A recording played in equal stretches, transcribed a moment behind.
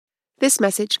This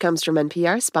message comes from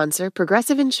NPR sponsor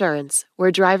Progressive Insurance, where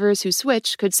drivers who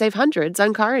switch could save hundreds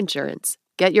on car insurance.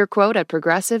 Get your quote at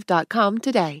progressive.com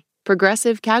today.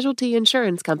 Progressive Casualty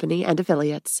Insurance Company and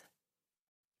Affiliates.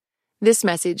 This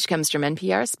message comes from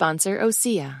NPR sponsor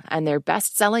Osea and their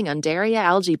best-selling Undaria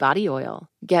Algae Body Oil.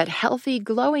 Get healthy,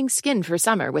 glowing skin for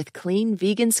summer with clean,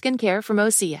 vegan skincare from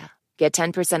Osea. Get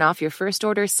 10% off your first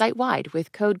order site-wide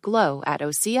with code GLOW at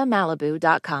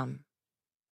OseaMalibu.com.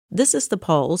 This is The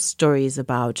Pulse, stories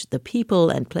about the people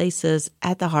and places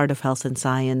at the heart of health and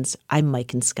science. I'm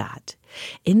Maiken Scott.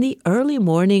 In the early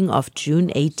morning of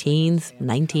June 18th,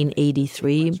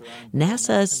 1983,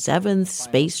 NASA's 7th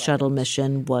Space Shuttle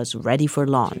mission was ready for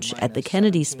launch at the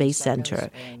Kennedy Space Center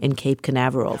in Cape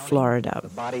Canaveral, Florida.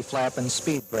 Body flap and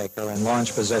speed breaker in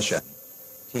launch position.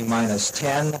 T-minus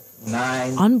 10,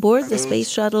 9... On board the space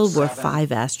shuttle were 5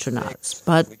 astronauts,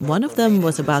 but one of them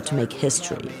was about to make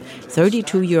history,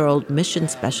 32-year-old mission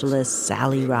specialist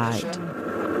Sally Ride.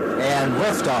 And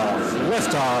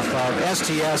liftoff of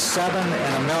STS-7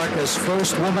 and America's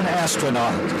first woman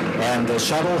astronaut. And the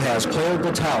shuttle has cleared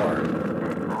the tower.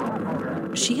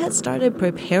 She had started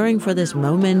preparing for this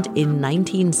moment in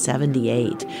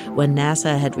 1978, when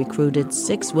NASA had recruited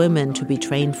 6 women to be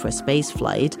trained for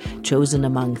spaceflight, chosen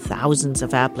among thousands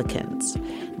of applicants.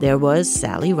 There was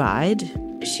Sally Ride.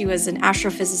 She was an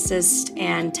astrophysicist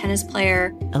and tennis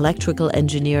player. Electrical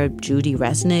engineer Judy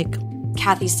Resnick.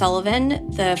 Kathy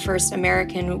Sullivan, the first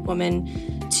American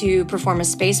woman to perform a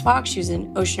spacewalk. She was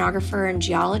an oceanographer and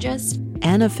geologist.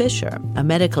 Anna Fisher, a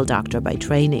medical doctor by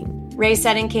training. Ray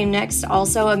Seddon came next,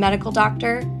 also a medical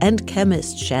doctor. And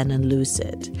chemist Shannon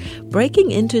Lucid. Breaking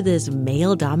into this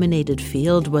male-dominated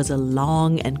field was a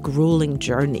long and grueling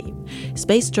journey.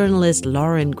 Space journalist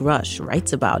Lauren Grush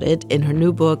writes about it in her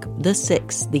new book, The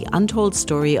Six, The Untold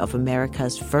Story of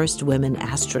America's First Women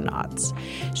Astronauts.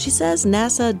 She says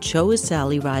NASA chose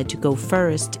Sally Ride to go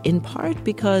first, in part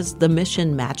because the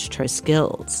mission matched her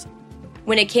skills.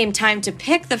 When it came time to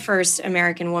pick the first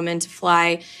American woman to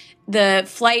fly, the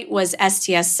flight was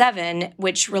STS-7,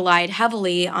 which relied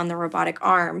heavily on the robotic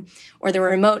arm or the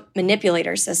remote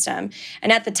manipulator system.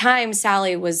 And at the time,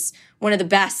 Sally was one of the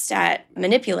best at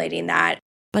manipulating that.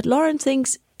 But Lauren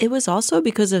thinks it was also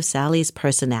because of Sally's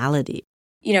personality.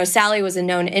 You know, Sally was a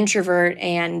known introvert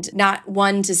and not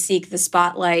one to seek the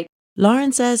spotlight.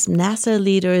 Lauren says NASA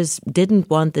leaders didn't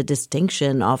want the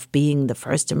distinction of being the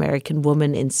first American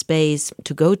woman in space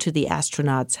to go to the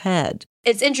astronaut's head.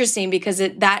 It's interesting because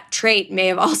that trait may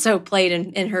have also played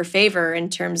in her favor in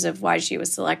terms of why she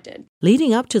was selected.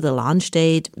 Leading up to the launch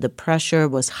date, the pressure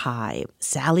was high.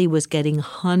 Sally was getting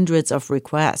hundreds of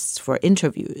requests for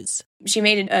interviews. She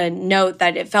made a note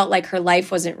that it felt like her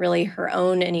life wasn't really her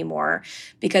own anymore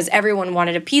because everyone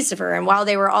wanted a piece of her. And while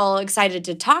they were all excited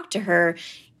to talk to her,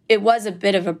 it was a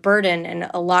bit of a burden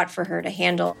and a lot for her to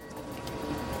handle.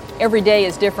 Every day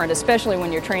is different, especially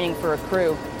when you're training for a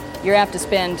crew. You have to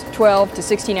spend 12 to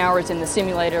 16 hours in the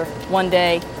simulator one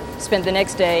day, spend the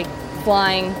next day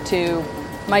flying to,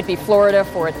 might be Florida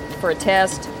for a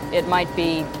test, it might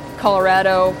be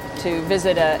Colorado to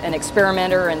visit an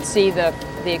experimenter and see the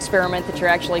experiment that you're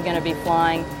actually going to be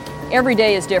flying. Every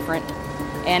day is different,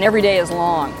 and every day is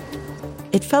long.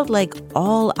 It felt like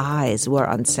all eyes were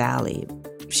on Sally.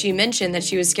 She mentioned that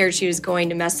she was scared she was going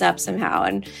to mess up somehow,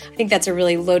 and I think that's a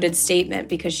really loaded statement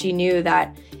because she knew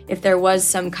that if there was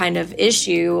some kind of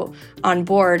issue on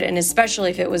board, and especially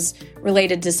if it was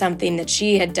related to something that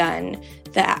she had done,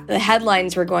 the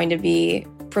headlines were going to be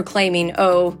proclaiming,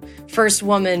 oh, first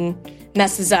woman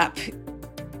messes up.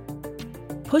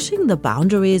 Pushing the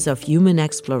boundaries of human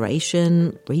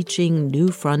exploration, reaching new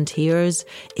frontiers,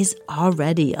 is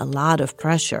already a lot of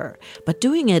pressure. But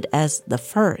doing it as the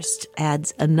first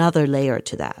adds another layer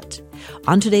to that.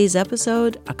 On today's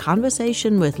episode, a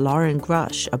conversation with Lauren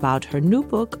Grush about her new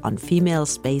book on female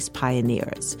space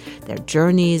pioneers, their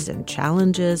journeys and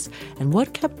challenges, and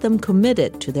what kept them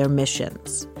committed to their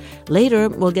missions. Later,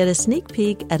 we'll get a sneak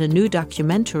peek at a new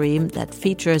documentary that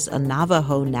features a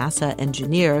Navajo NASA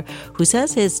engineer who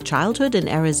says his childhood in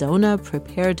Arizona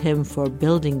prepared him for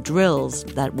building drills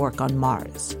that work on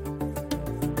Mars.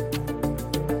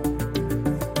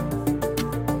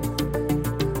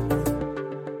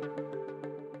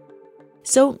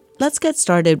 So let's get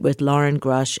started with Lauren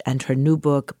Grush and her new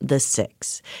book, The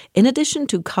Six. In addition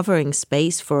to covering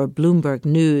space for Bloomberg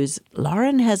News,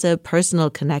 Lauren has a personal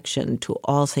connection to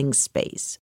all things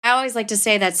space. I always like to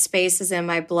say that space is in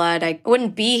my blood. I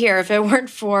wouldn't be here if it weren't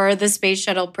for the space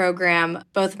shuttle program.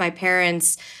 Both my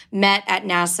parents met at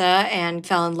NASA and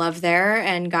fell in love there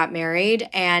and got married.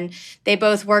 And they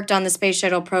both worked on the space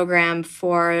shuttle program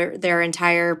for their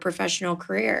entire professional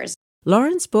careers.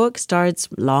 Lauren's book starts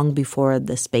long before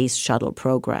the Space Shuttle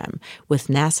program, with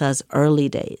NASA's early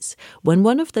days, when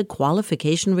one of the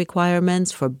qualification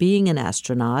requirements for being an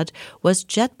astronaut was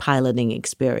jet piloting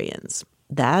experience.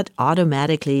 That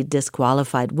automatically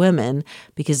disqualified women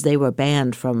because they were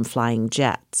banned from flying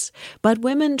jets. But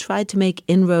women tried to make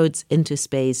inroads into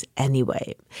space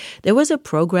anyway. There was a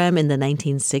program in the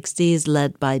 1960s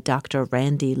led by Dr.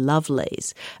 Randy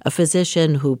Lovelace, a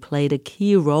physician who played a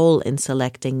key role in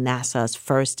selecting NASA's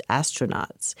first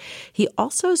astronauts. He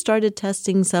also started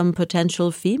testing some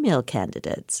potential female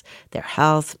candidates, their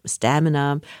health,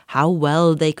 stamina, how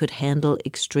well they could handle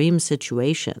extreme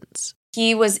situations.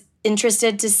 He was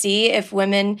interested to see if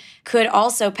women could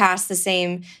also pass the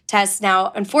same test.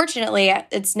 Now, unfortunately,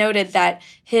 it's noted that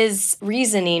his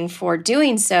reasoning for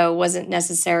doing so wasn't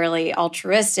necessarily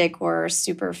altruistic or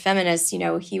super feminist.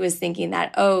 He was thinking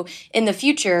that, in the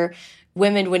future,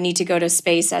 women would need to go to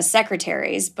space as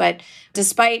secretaries. But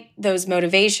despite those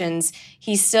motivations,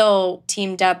 he still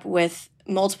teamed up with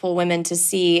multiple women to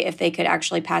see if they could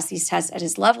actually pass these tests at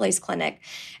his Lovelace clinic.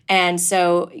 And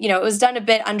so, it was done a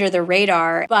bit under the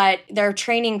radar, but their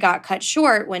training got cut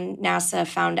short when NASA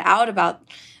found out about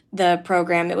the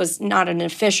program. It was not an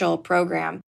official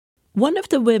program. One of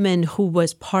the women who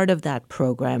was part of that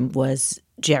program was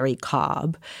Jerrie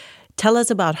Cobb. Tell us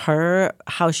about her,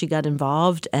 how she got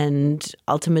involved, and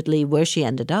ultimately where she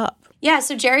ended up. Yeah,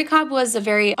 so Jerrie Cobb was a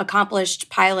very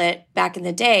accomplished pilot back in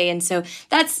the day. And so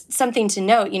that's something to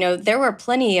note. There were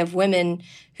plenty of women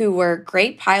who were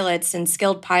great pilots and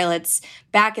skilled pilots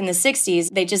back in the 60s.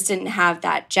 They just didn't have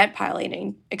that jet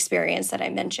piloting experience that I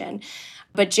mentioned.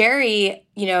 But Jerrie,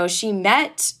 she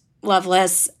met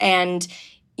Lovelace and,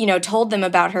 told them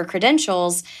about her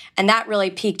credentials. And that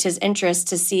really piqued his interest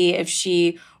to see if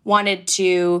she wanted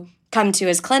to come to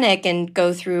his clinic and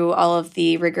go through all of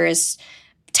the rigorous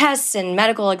tests and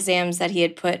medical exams that he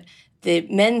had put the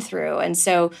men through. And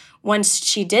so once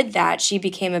she did that, she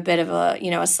became a bit of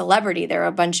a celebrity. There were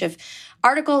a bunch of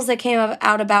articles that came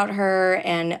out about her,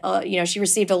 and she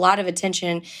received a lot of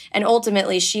attention. And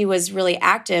ultimately, she was really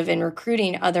active in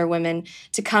recruiting other women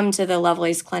to come to the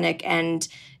Lovelace Clinic and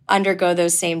undergo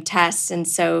those same tests. And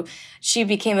so she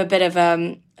became a bit of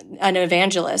an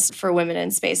evangelist for women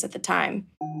in space at the time.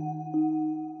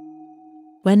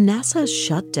 When NASA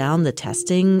shut down the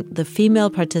testing, the female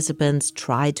participants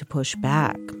tried to push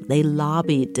back. They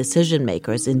lobbied decision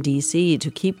makers in D.C.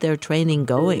 to keep their training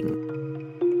going.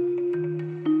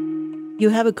 You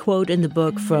have a quote in the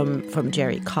book from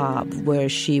Jerrie Cobb where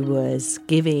she was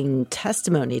giving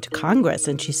testimony to Congress,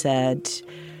 and she said,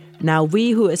 "Now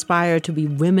we who aspire to be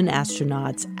women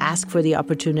astronauts ask for the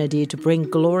opportunity to bring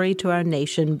glory to our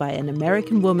nation by an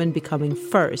American woman becoming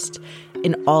first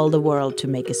in all the world to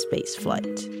make a space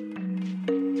flight."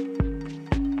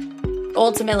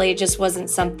 Ultimately, it just wasn't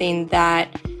something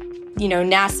that,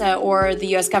 NASA or the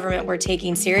U.S. government were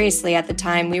taking seriously at the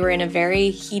time. We were in a very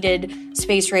heated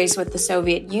space race with the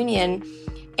Soviet Union,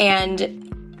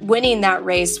 and winning that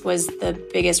race was the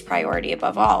biggest priority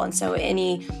above all. And so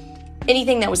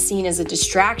anything that was seen as a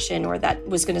distraction or that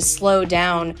was going to slow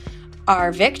down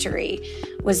our victory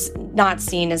was not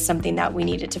seen as something that we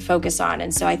needed to focus on.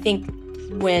 And so I think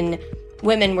when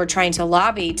women were trying to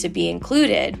lobby to be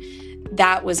included,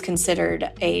 that was considered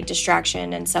a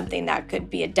distraction and something that could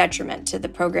be a detriment to the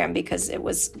program because it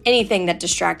was anything that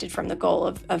distracted from the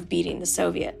goal of beating the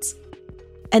Soviets.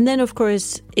 And then, of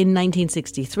course, in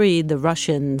 1963, the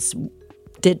Russians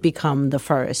did become the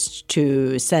first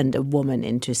to send a woman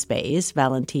into space,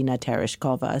 Valentina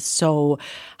Tereshkova. So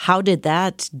how did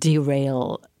that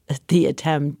derail the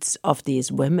attempts of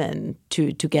these women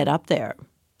to get up there?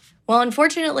 Well,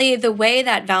 unfortunately, the way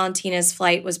that Valentina's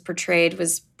flight was portrayed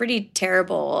was pretty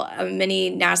terrible.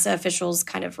 Many NASA officials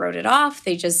kind of wrote it off.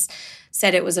 They just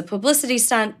said it was a publicity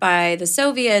stunt by the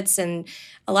Soviets, and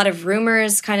a lot of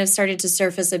rumors kind of started to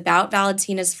surface about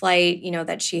Valentina's flight,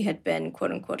 that she had been,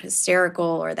 quote unquote, hysterical,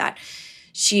 or that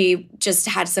she just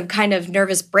had some kind of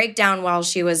nervous breakdown while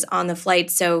she was on the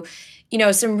flight. So,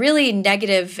 some really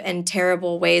negative and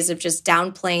terrible ways of just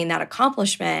downplaying that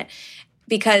accomplishment,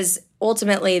 because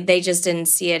ultimately they just didn't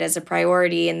see it as a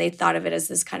priority and they thought of it as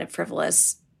this kind of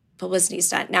frivolous publicity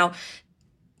stunt. Now,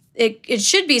 it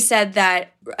should be said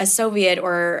that a Soviet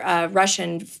or a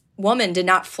Russian woman did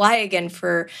not fly again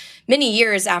for many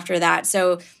years after that.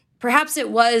 So perhaps it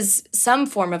was some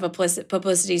form of a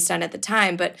publicity stunt at the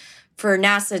time, but for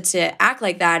NASA to act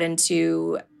like that and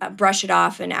to brush it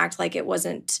off and act like it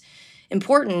wasn't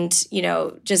important,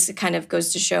 just kind of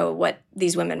goes to show what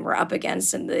these women were up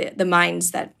against and the minds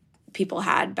that people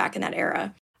had back in that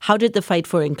era. How did the fight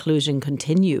for inclusion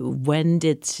continue? When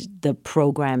did the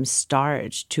program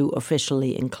start to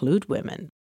officially include women?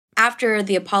 After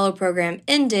the Apollo program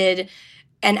ended,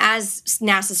 and as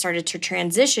NASA started to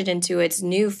transition into its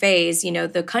new phase,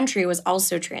 the country was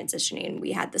also transitioning.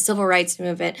 We had the civil rights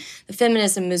movement, the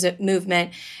feminism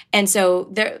movement. And so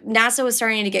NASA was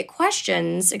starting to get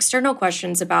questions, external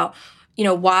questions about,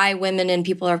 why women and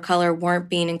people of color weren't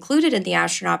being included in the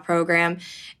astronaut program,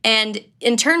 and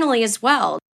internally as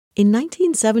well. In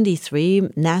 1973,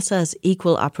 NASA's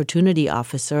Equal Opportunity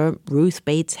Officer, Ruth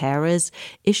Bates Harris,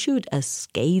 issued a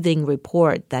scathing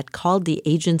report that called the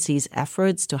agency's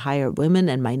efforts to hire women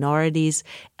and minorities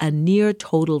a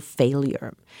near-total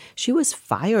failure. She was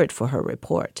fired for her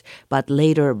report, but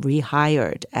later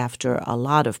rehired after a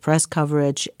lot of press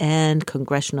coverage and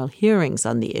congressional hearings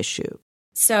on the issue.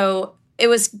 So it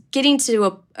was getting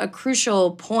to a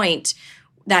crucial point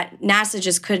that NASA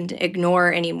just couldn't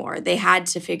ignore anymore. They had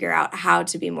to figure out how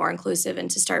to be more inclusive and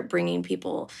to start bringing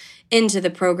people into the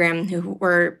program who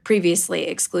were previously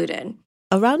excluded.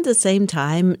 Around the same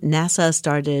time, NASA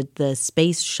started the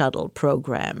Space Shuttle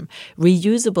program,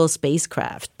 reusable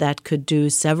spacecraft that could do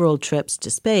several trips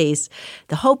to space.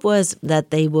 The hope was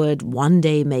that they would one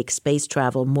day make space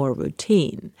travel more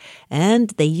routine.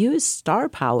 And they used star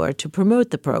power to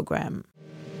promote the program.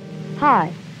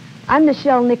 Hi, I'm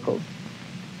Nichelle Nichols.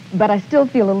 But I still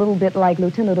feel a little bit like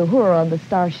Lieutenant Uhura on the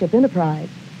Starship Enterprise.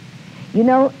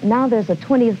 Now there's a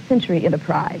 20th century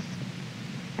Enterprise,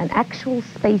 an actual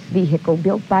space vehicle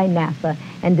built by NASA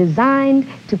and designed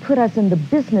to put us in the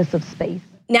business of space.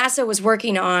 NASA was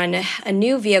working on a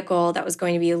new vehicle that was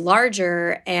going to be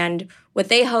larger and what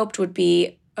they hoped would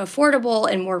be affordable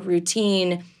and more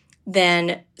routine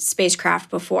than spacecraft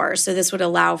before. So this would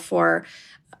allow for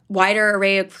a wider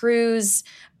array of crews,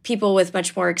 people with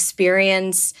much more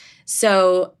experience.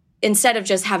 So instead of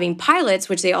just having pilots,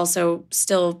 which they also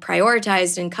still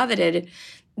prioritized and coveted,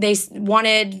 they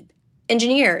wanted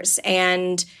engineers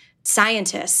and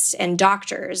scientists and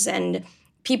doctors and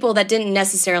people that didn't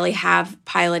necessarily have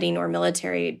piloting or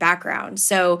military background.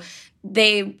 So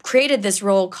they created this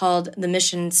role called the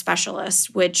mission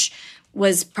specialist, which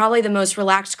was probably the most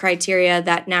relaxed criteria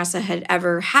that NASA had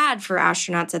ever had for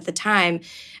astronauts at the time.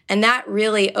 And that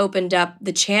really opened up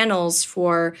the channels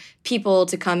for people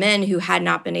to come in who had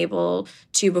not been able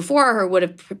to before or would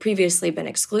have previously been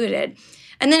excluded.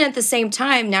 And then at the same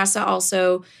time, NASA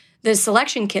also, the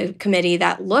selection committee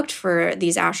that looked for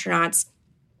these astronauts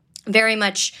very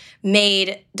much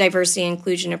made diversity and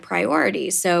inclusion a priority.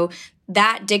 So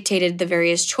that dictated the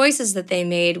various choices that they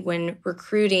made when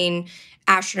recruiting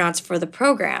astronauts for the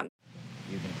program.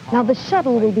 Now the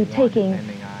shuttle will be taking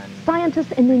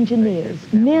scientists and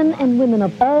engineers, men and women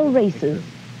of all races,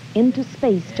 into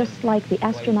space, just like the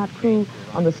astronaut crew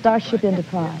on the Starship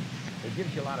Enterprise.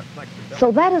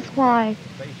 So that is why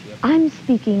I'm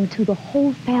speaking to the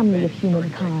whole family of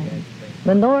humankind,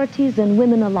 minorities and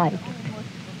women alike.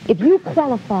 If you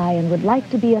qualify and would like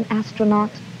to be an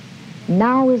astronaut,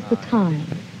 now is the time.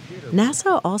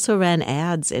 NASA also ran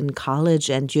ads in college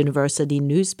and university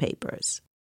newspapers.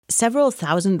 Several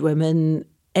thousand women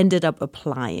ended up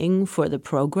applying for the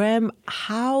program.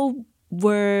 How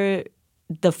were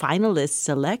the finalists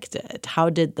selected? How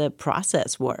did the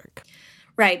process work?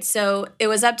 Right. So it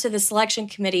was up to the selection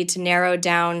committee to narrow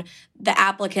down the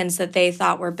applicants that they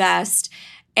thought were best.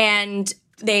 And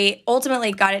they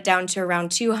ultimately got it down to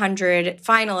around 200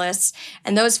 finalists.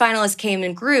 And those finalists came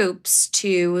in groups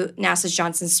to NASA's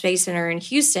Johnson Space Center in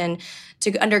Houston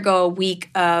to undergo a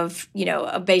week of,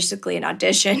 basically an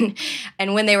audition.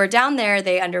 And when they were down there,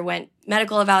 they underwent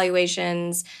medical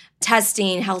evaluations,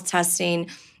 testing, health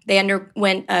testing. They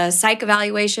underwent a psych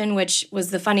evaluation, which was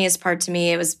the funniest part to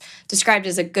me. It was described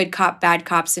as a good cop, bad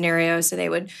cop scenario. So they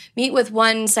would meet with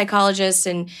one psychologist,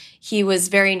 and he was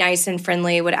very nice and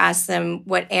friendly, would ask them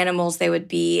what animals they would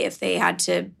be if they had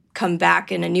to come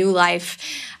back in a new life.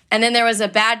 And then there was a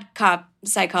bad cop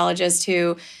psychologist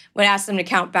who would ask them to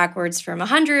count backwards from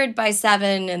 100 by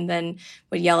 7 and then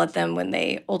would yell at them when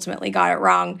they ultimately got it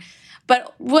wrong.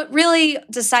 But what really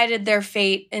decided their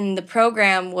fate in the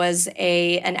program was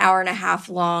an hour-and-a-half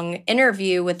long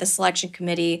interview with the selection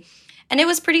committee. And it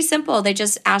was pretty simple. They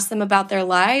just asked them about their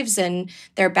lives and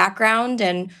their background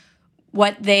and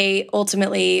what they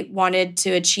ultimately wanted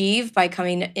to achieve by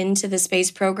coming into the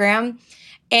space program.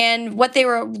 And what they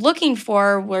were looking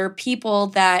for were people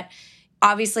that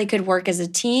obviously could work as a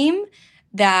team,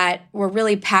 that were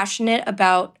really passionate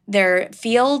about their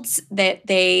fields, that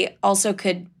they also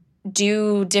could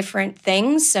do different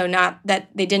things. So not that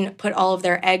they didn't put all of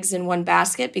their eggs in one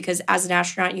basket, because as an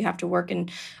astronaut, you have to work in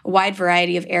a wide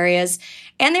variety of areas.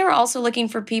 And they were also looking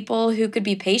for people who could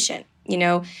be patient.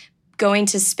 Going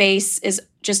to space is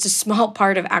just a small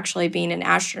part of actually being an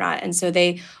astronaut. And so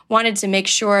they wanted to make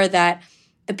sure that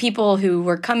the people who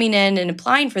were coming in and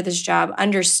applying for this job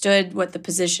understood what the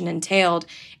position entailed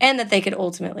and that they could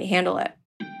ultimately handle it.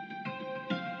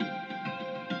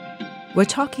 We're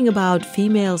talking about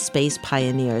female space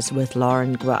pioneers with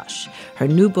Lauren Grush. Her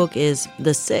new book is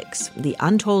The Six, The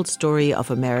Untold Story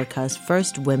of America's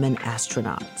First Women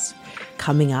Astronauts.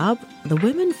 Coming up, the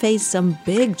women face some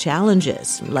big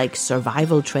challenges, like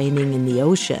survival training in the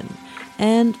ocean,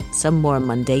 and some more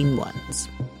mundane ones.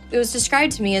 It was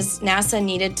described to me as NASA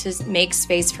needed to make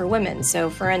space for women. So,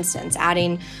 for instance,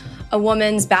 adding a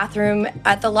woman's bathroom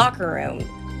at the locker room.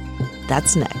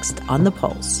 That's next on The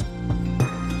Pulse.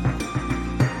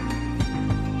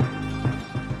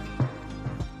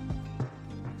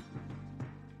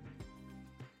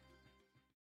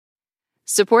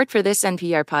 Support for this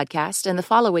NPR podcast and the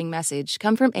following message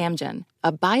come from Amgen,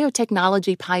 a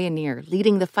biotechnology pioneer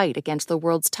leading the fight against the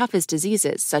world's toughest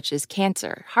diseases such as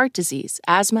cancer, heart disease,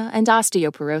 asthma, and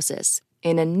osteoporosis.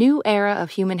 In a new era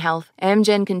of human health,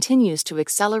 Amgen continues to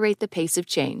accelerate the pace of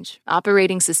change,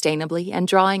 operating sustainably and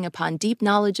drawing upon deep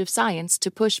knowledge of science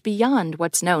to push beyond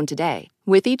what's known today.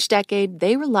 With each decade,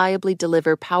 they reliably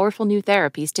deliver powerful new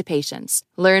therapies to patients.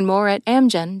 Learn more at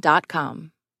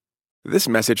amgen.com. This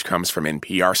message comes from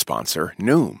NPR sponsor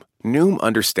Noom. Noom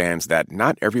understands that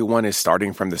not everyone is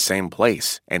starting from the same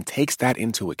place and takes that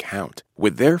into account.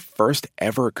 With their first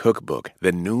ever cookbook,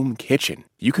 The Noom Kitchen,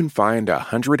 you can find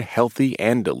 100 healthy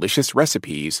and delicious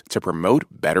recipes to promote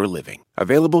better living.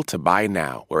 Available to buy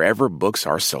now wherever books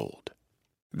are sold.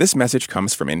 This message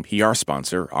comes from NPR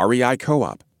sponsor REI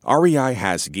Co-op. REI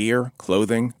has gear,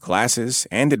 clothing, classes,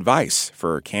 and advice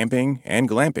for camping and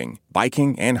glamping,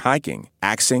 biking and hiking,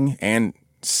 axing and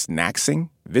snacksing.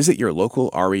 Visit your local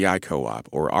REI Co-op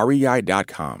or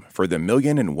rei.com for the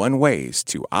 1,000,001 ways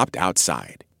to opt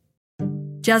outside.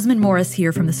 Jasmine Morris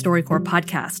here from the StoryCorps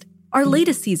podcast. Our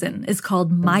latest season is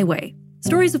called My Way.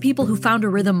 Stories of people who found a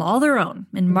rhythm all their own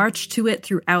and marched to it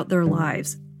throughout their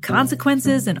lives.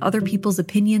 Consequences and other people's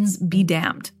opinions be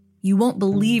damned. You won't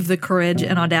believe the courage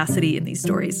and audacity in these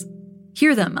stories.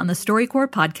 Hear them on the StoryCorps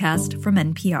podcast from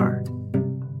NPR.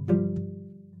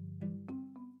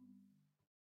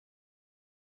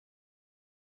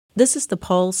 This is The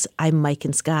Pulse. I'm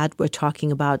Maiken Scott. We're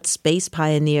talking about space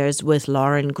pioneers with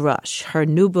Lauren Grush. Her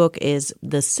new book is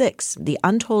The Six, The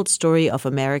Untold Story of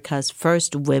America's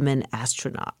First Women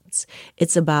Astronauts.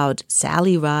 It's about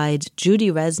Sally Ride, Judy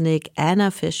Resnik,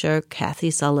 Anna Fisher, Kathy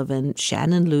Sullivan,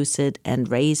 Shannon Lucid, and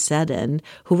Ray Seddon,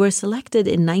 who were selected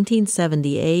in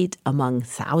 1978 among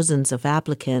thousands of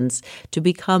applicants to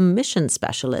become mission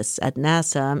specialists at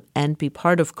NASA and be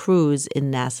part of crews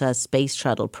in NASA's Space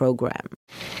Shuttle program.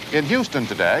 In Houston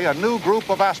today, a new group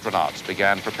of astronauts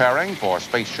began preparing for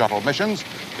Space Shuttle missions,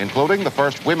 including the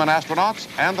first women astronauts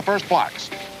and the first blacks.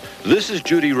 This is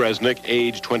Judy Resnik,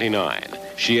 age 29.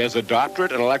 She has a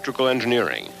doctorate in electrical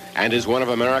engineering and is one of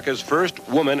America's first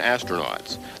woman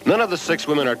astronauts. None of the 6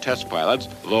 women are test pilots,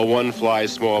 though one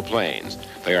flies small planes.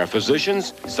 They are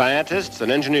physicians, scientists,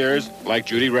 and engineers like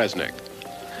Judy Resnik.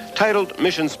 Titled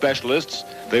mission specialists,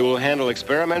 they will handle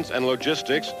experiments and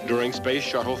logistics during Space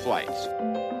Shuttle flights.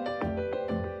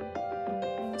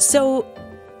 So,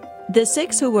 the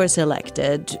 6 who were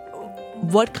selected,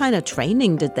 what kind of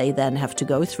training did they then have to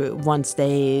go through once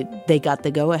they got the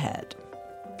go-ahead?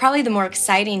 Probably the more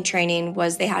exciting training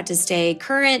was they had to stay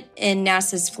current in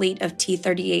NASA's fleet of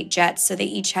T-38 jets, so they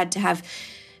each had to have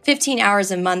 15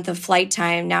 hours a month of flight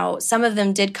time. Now, some of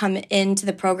them did come into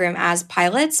the program as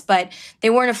pilots, but they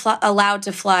weren't allowed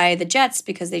to fly the jets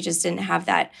because they just didn't have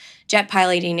that jet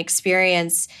piloting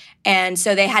experience. And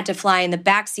so they had to fly in the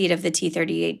backseat of the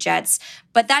T-38 jets.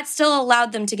 But that still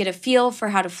allowed them to get a feel for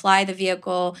how to fly the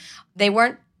vehicle. They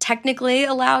weren't technically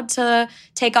allowed to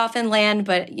take off and land,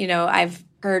 but, I've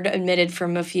heard admitted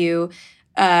from a few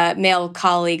former male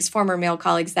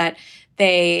colleagues, that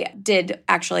they did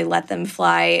actually let them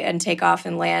fly and take off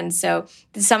and land. So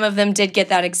some of them did get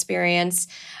that experience.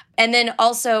 And then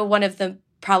also one of the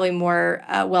probably more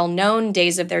well-known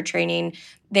days of their training,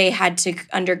 they had to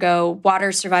undergo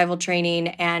water survival training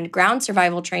and ground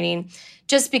survival training,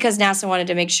 just because NASA wanted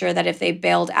to make sure that if they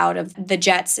bailed out of the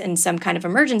jets in some kind of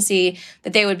emergency,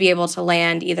 that they would be able to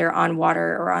land either on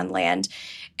water or on land.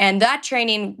 And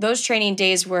those training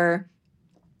days were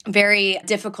very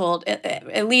difficult,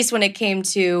 at least when it came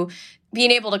to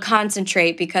being able to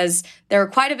concentrate because there were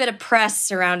quite a bit of press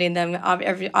surrounding them.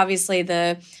 Obviously,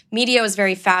 the media was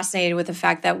very fascinated with the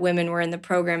fact that women were in the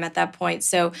program at that point.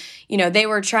 So, they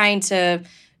were trying to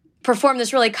perform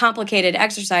this really complicated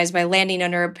exercise by landing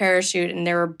under a parachute, and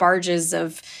there were barges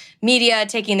of media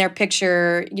taking their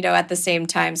picture, at the same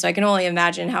time. So I can only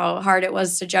imagine how hard it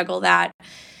was to juggle that.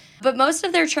 But most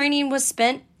of their training was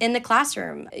spent in the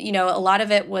classroom. A lot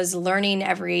of it was learning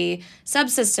every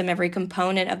subsystem, every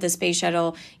component of the space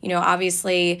shuttle.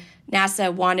 Obviously,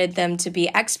 NASA wanted them to be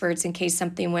experts in case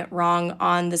something went wrong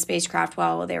on the spacecraft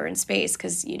while they were in space,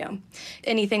 because,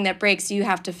 anything that breaks, you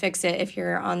have to fix it if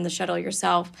you're on the shuttle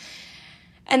yourself.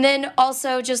 And then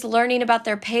also just learning about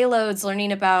their payloads,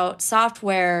 learning about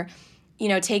software,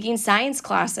 taking science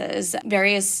classes.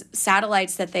 Various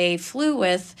satellites that they flew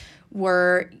with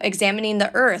were examining the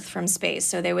Earth from space.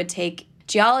 So they would take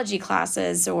geology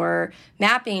classes or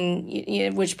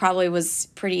mapping, which probably was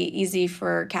pretty easy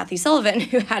for Kathy Sullivan,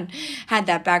 who had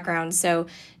that background. So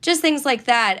just things like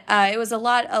that. It was a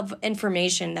lot of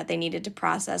information that they needed to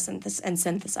process and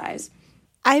synthesize.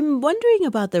 I'm wondering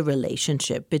about the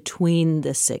relationship between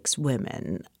the 6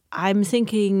 women. I'm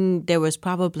thinking there was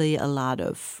probably a lot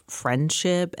of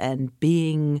friendship and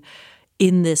being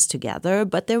in this together,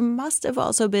 but there must have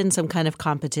also been some kind of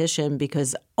competition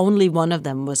because only one of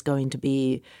them was going to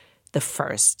be the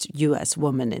first U.S.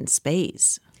 woman in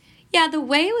space. Yeah, the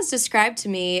way it was described to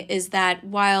me is that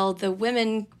while the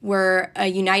women were a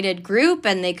united group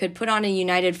and they could put on a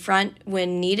united front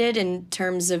when needed in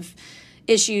terms of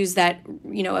issues that,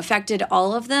 affected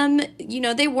all of them,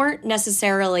 they weren't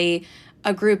necessarily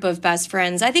a group of best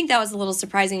friends. I think that was a little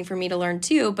surprising for me to learn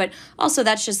too, but also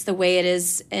that's just the way it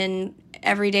is in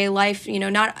everyday life.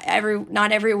 Not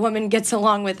every woman gets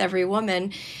along with every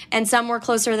woman, and some were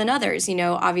closer than others.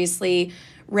 Obviously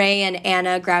Ray and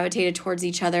Anna gravitated towards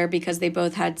each other because they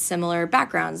both had similar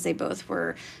backgrounds. They both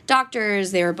were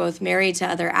doctors. They were both married to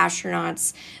other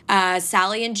astronauts.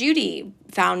 Sally and Judy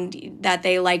found that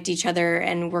they liked each other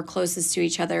and were closest to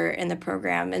each other in the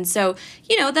program. And so,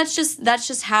 that's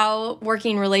just how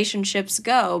working relationships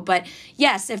go. But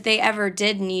yes, if they ever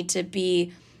did need to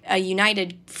be a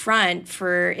united front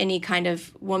for any kind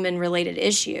of woman-related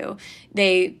issue,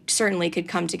 they certainly could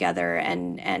come together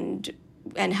and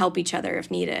help each other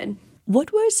if needed.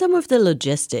 What were some of the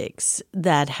logistics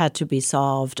that had to be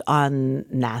solved on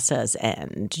NASA's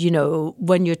end?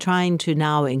 When you're trying to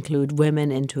now include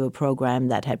women into a program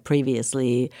that had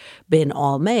previously been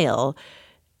all male,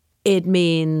 it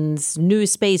means new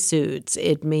spacesuits.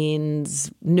 It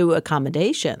means new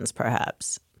accommodations,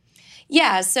 perhaps.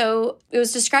 Yeah, so it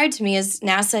was described to me as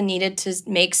NASA needed to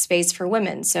make space for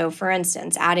women. So, for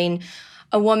instance, adding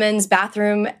a woman's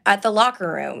bathroom at the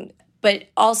locker room. But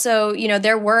also,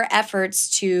 there were efforts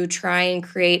to try and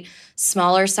create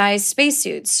smaller size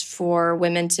spacesuits for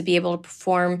women to be able to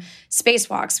perform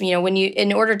spacewalks.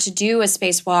 In order to do a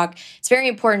spacewalk, it's very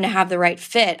important to have the right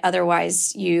fit.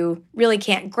 Otherwise, you really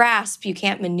can't grasp, you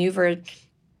can't maneuver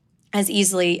as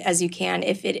easily as you can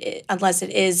unless it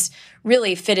is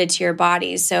really fitted to your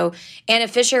body. So Anna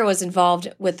Fisher was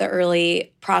involved with the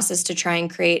early process to try and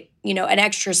create, an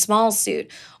extra small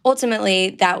suit.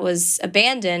 Ultimately, that was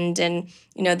abandoned, and,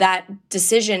 that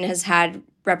decision has had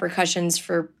repercussions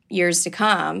for years to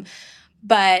come.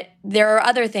 But there are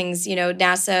other things.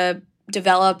 NASA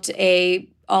developed an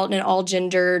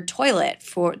all-gender toilet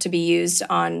to be used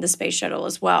on the space shuttle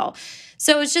as well.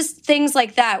 So it's just things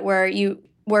like that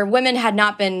where women had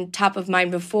not been top of mind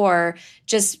before,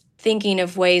 just thinking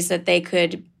of ways that they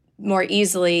could more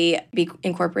easily be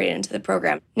incorporated into the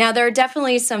program. Now, there are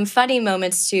definitely some funny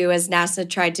moments, too, as NASA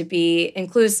tried to be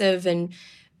inclusive and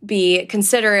be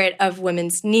considerate of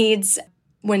women's needs.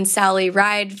 When Sally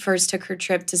Ride first took her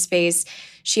trip to space,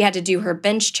 she had to do her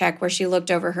bench check where she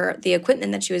looked over the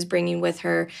equipment that she was bringing with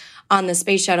her on the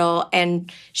space shuttle,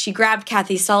 and she grabbed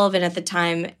Kathy Sullivan at the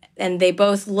time, and they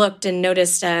both looked and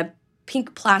noticed a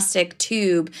pink plastic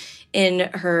tube in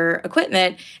her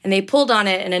equipment, and they pulled on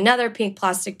it, and another pink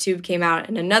plastic tube came out,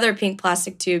 and another pink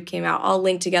plastic tube came out, all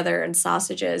linked together in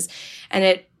sausages.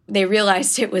 And they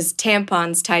realized it was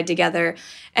tampons tied together.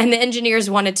 And the engineers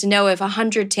wanted to know if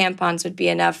 100 tampons would be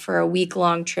enough for a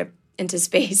week-long trip into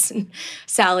space. And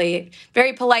Sally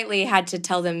very politely had to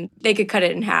tell them they could cut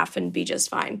it in half and be just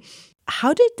fine.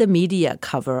 How did the media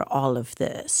cover all of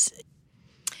this?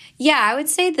 Yeah, I would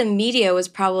say the media was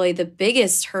probably the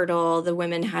biggest hurdle the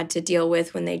women had to deal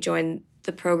with when they joined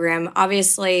the program.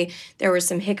 Obviously, there were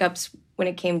some hiccups when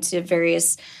it came to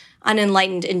various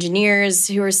unenlightened engineers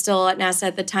who were still at NASA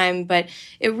at the time, but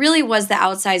it really was the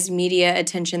outsized media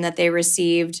attention that they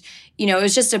received. You know, it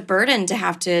was just a burden to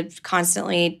have to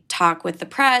constantly talk with the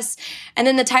press. And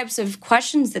then the types of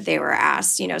questions that they were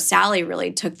asked. You know, Sally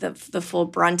really took the full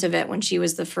brunt of it when she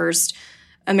was the first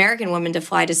American woman to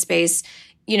fly to space.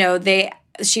 You know,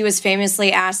 she was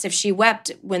famously asked if she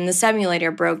wept when the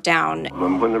simulator broke down.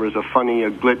 When there was a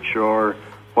glitch or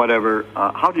whatever,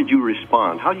 how did you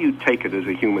respond? How do you take it as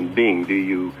a human being? Do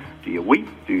you weep?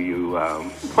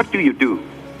 What do you do?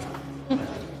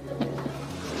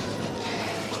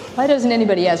 Why doesn't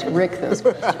anybody ask Rick those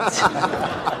questions?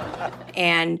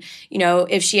 And, you know,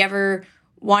 if she ever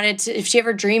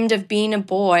dreamed of being a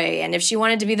boy, and if she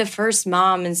wanted to be the first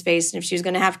mom in space, and if she was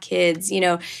going to have kids, you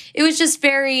know, it was just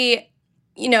very,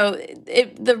 you know,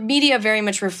 the media very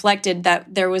much reflected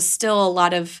that there was still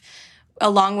a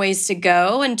long ways to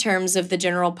go in terms of the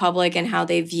general public and how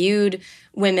they viewed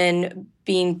women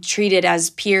being treated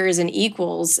as peers and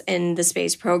equals in the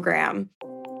space program.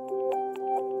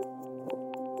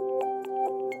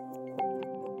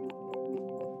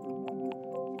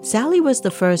 Sally was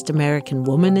the first American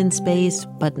woman in space,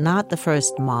 but not the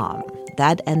first mom.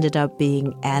 That ended up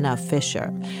being Anna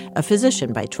Fisher, a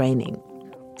physician by training.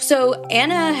 So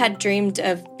Anna had dreamed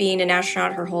of being an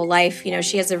astronaut her whole life. You know,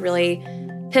 she has a really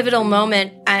pivotal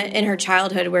moment in her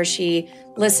childhood where she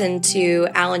listened to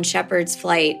Alan Shepard's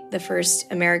flight, the first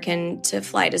American to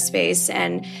fly to space,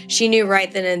 and she knew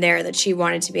right then and there that she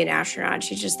wanted to be an astronaut.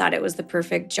 She just thought it was the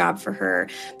perfect job for her.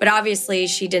 But obviously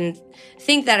she didn't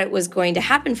think that it was going to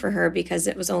happen for her because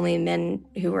it was only men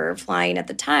who were flying at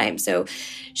the time. So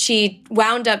she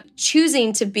wound up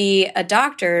choosing to be a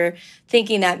doctor,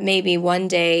 thinking that maybe one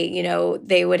day, you know,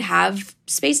 they would have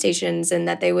space stations and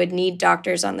that they would need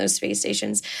doctors on those space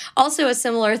stations. Also a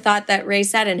similar thought that Ray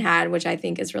Seddon had, which I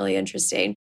think is really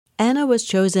interesting. Anna was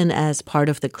chosen as part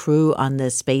of the crew on the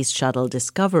Space Shuttle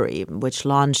Discovery, which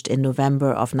launched in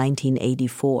November of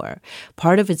 1984.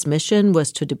 Part of its mission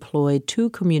was to deploy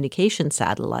 2 communication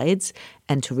satellites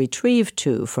and to retrieve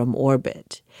 2 from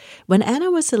orbit. When Anna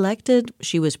was selected,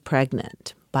 she was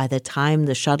pregnant. By the time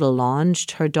the shuttle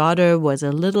launched, her daughter was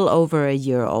a little over a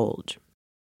year old.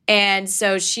 And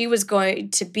so she was going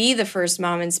to be the first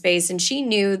mom in space, and she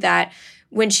knew that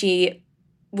when she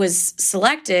was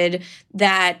selected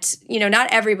that, you know,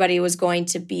 not everybody was going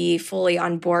to be fully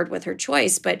on board with her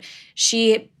choice, but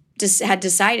she just had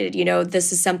decided, you know,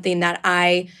 this is something that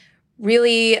I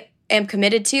really am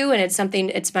committed to, and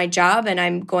it's my job, and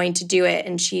I'm going to do it.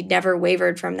 And she never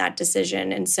wavered from that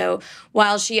decision. And so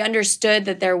while she understood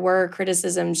that there were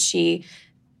criticisms, she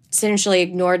essentially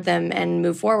ignored them and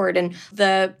moved forward. And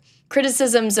the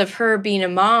criticisms of her being a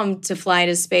mom to fly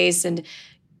to space and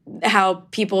how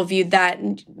people viewed that,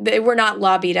 they were not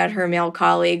lobbied at her male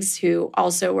colleagues who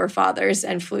also were fathers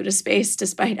and flew to space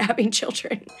despite having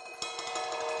children.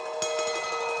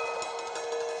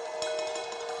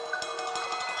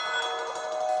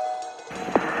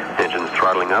 Engines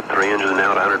throttling up, 3 engines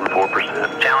now at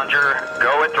 104%. Challenger,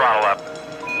 go at throttle up.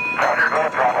 Roger, go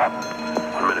at throttle up.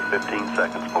 1 minute, 15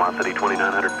 seconds. Velocity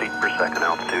 2,900 feet per second.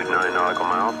 Altitude 9 nautical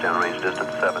miles. Downrange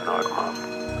distance 7 nautical miles.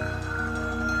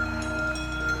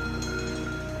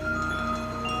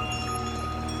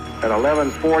 At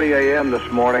 11:40 a.m. this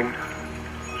morning,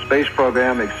 space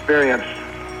program experienced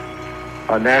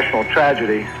a national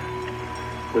tragedy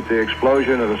with the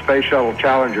explosion of the Space Shuttle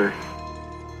Challenger.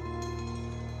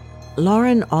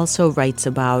 Lauren also writes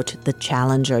about the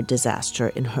Challenger disaster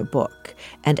in her book,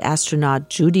 and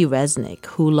astronaut Judy Resnik,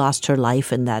 who lost her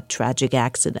life in that tragic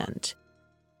accident.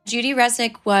 Judy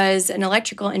Resnik was an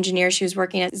electrical engineer. She was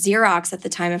working at Xerox at the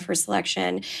time of her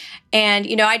selection. And,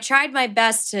 you know, I tried my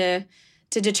best to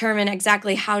determine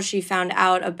exactly how she found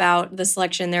out about the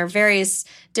selection. There are various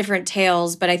different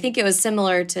tales, but I think it was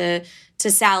similar to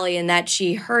Sally in that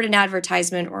she heard an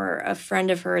advertisement, or a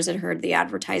friend of hers had heard the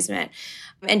advertisement.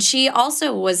 And she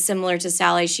also was similar to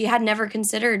Sally. She had never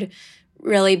considered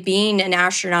really being an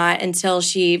astronaut until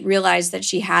she realized that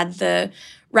she had the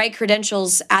right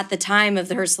credentials at the time of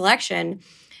her selection.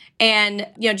 And,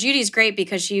 you know, Judy's great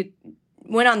because she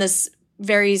went on this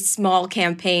very small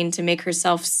campaign to make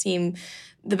herself seem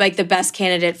the best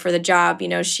candidate for the job. You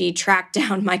know, she tracked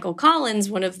down Michael Collins,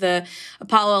 one of the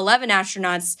Apollo 11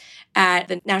 astronauts at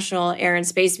the National Air and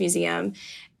Space Museum,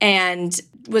 and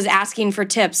was asking for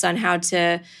tips on how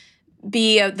to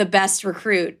be the best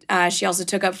recruit. She also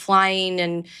took up flying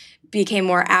and became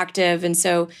more active. And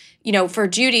so, you know, for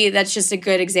Judy, that's just a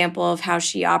good example of how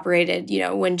she operated. You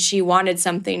know, when she wanted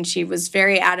something, she was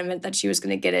very adamant that she was going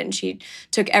to get it, and she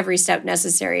took every step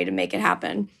necessary to make it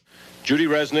happen. Judy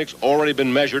Resnik's already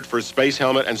been measured for space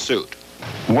helmet and suit.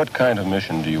 What kind of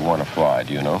mission do you want to fly,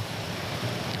 do you know?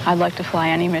 I'd like to fly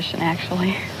any mission,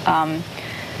 actually.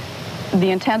 The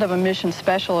intent of a mission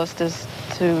specialist is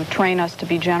to train us to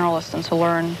be generalists and to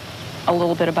learn a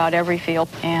little bit about every field.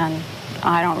 And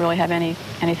I don't really have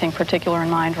anything particular in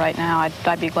mind right now.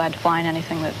 I'd be glad to fly in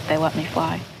anything that they let me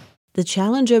fly. The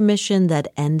Challenger mission that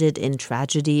ended in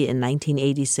tragedy in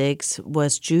 1986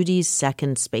 was Judy's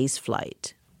second space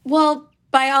flight. Well,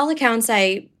 by all accounts,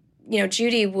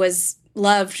 Judy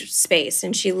loved space,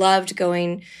 and she loved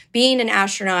being an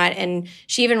astronaut, and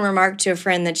she even remarked to a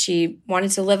friend that she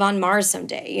wanted to live on Mars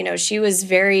someday. She was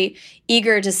very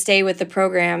eager to stay with the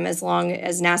program as long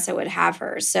as NASA would have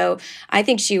her. So I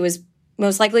think she was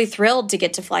most likely thrilled to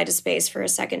get to fly to space for a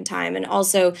second time. And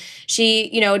also she,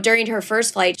 during her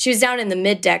first flight, she was down in the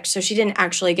middeck, so she didn't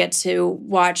actually get to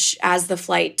watch as the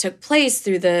flight took place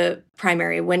through the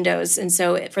primary windows. And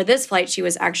so for this flight, she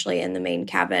was actually in the main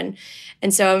cabin.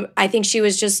 And so I think she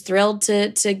was just thrilled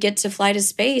to get to fly to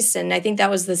space. And I think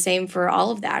that was the same for all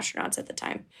of the astronauts at the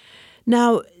time.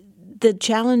 Now, the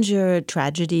Challenger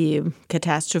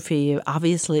catastrophe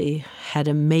obviously had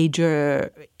a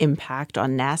major impact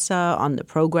on NASA, on the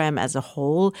program as a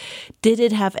whole. Did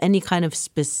it have any kind of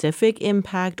specific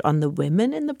impact on the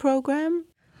women in the program?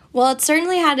 Well, it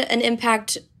certainly had an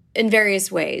impact in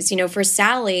various ways. For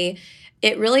Sally,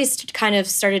 it really kind of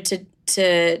started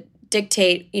to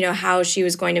dictate, how she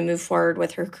was going to move forward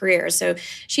with her career. So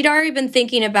she'd already been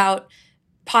thinking about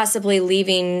possibly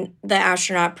leaving the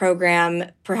astronaut program,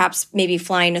 perhaps maybe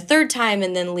flying a third time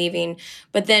and then leaving.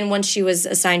 But then once she was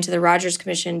assigned to the Rogers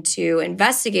Commission to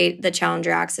investigate the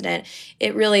Challenger accident,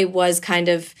 it really was kind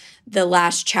of the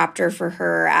last chapter for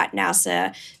her at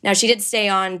NASA. Now, she did stay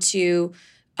on to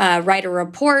write a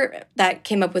report that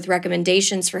came up with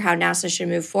recommendations for how NASA should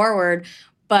move forward,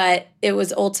 but it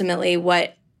was ultimately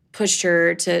what pushed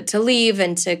her to leave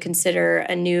and to consider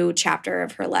a new chapter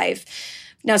of her life.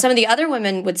 Now, some of the other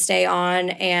women would stay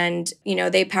on and,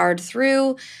 they powered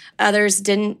through. Others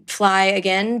didn't fly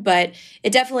again, but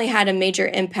it definitely had a major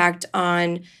impact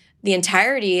on the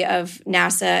entirety of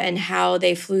NASA and how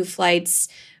they flew flights,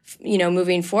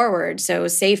 moving forward. So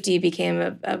safety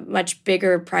became a much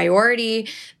bigger priority.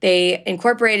 They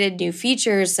incorporated new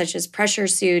features such as pressure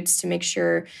suits to make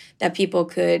sure that people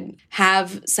could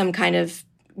have some kind of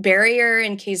barrier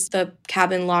in case the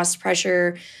cabin lost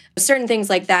pressure, certain things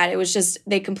like that. It was just,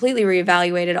 they completely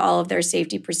reevaluated all of their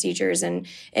safety procedures, and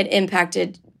it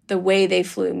impacted the way they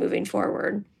flew moving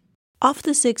forward. Of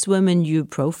the 6 women you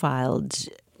profiled,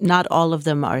 not all of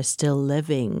them are still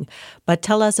living, but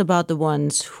tell us about the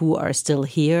ones who are still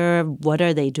here. What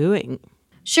are they doing?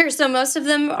 Sure. So most of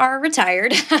them are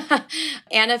retired.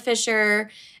 Anna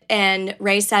Fisher and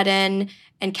Ray Seddon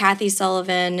and Kathy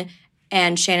Sullivan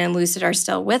and Shannon Lucid are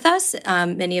still with us.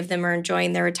 Many of them are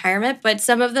enjoying their retirement, but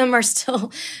some of them are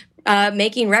still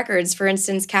making records. For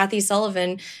instance, Kathy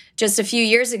Sullivan, just a few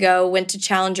years ago, went to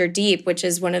Challenger Deep, which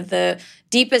is one of the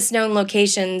deepest known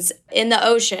locations in the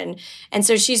ocean. And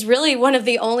so she's really one of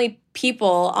the only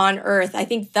people on Earth, I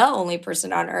think the only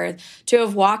person on Earth, to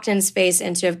have walked in space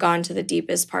and to have gone to the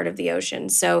deepest part of the ocean.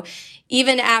 So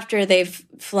even after they've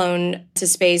flown to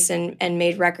space and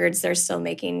made records, they're still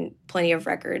making plenty of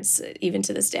records, even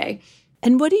to this day.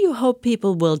 And what do you hope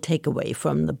people will take away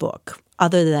from the book,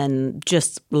 other than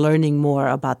just learning more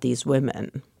about these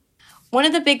women? One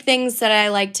of the big things that I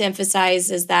like to emphasize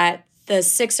is that the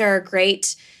 6 are a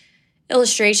great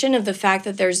illustration of the fact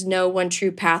that there's no one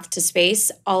true path to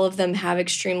space. All of them have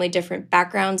extremely different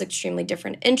backgrounds, extremely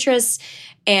different interests,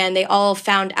 and they all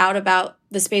found out about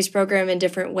the space program in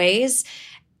different ways.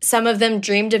 Some of them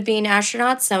dreamed of being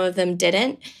astronauts, some of them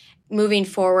didn't. Moving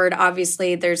forward,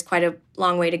 obviously, there's quite a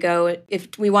long way to go.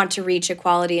 If we want to reach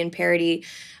equality and parity,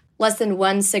 less than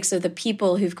 1/6 of the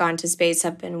people who've gone to space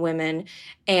have been women.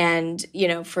 And,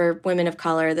 for women of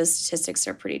color, the statistics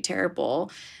are pretty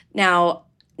terrible. Now,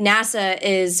 NASA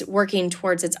is working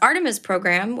towards its Artemis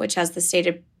program, which has the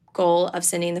stated goal of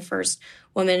sending the first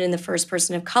woman and the first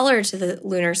person of color to the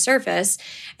lunar surface.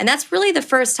 And that's really the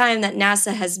first time that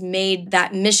NASA has made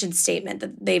that mission statement,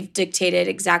 that they've dictated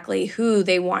exactly who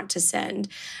they want to send.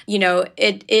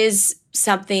 It is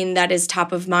something that is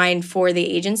top of mind for the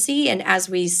agency. And as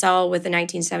we saw with the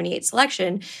 1978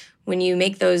 selection, when you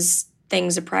make those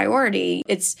things a priority,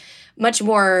 it's much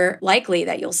more likely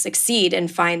that you'll succeed and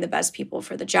find the best people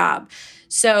for the job.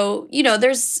 So,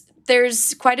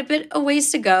 there's quite a bit of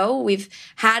ways to go. We've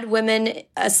had women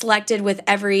selected with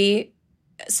every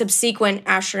subsequent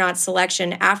astronaut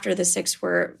selection after the 6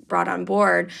 were brought on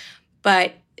board,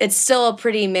 but it's still a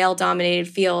pretty male-dominated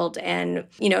field, and,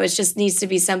 it just needs to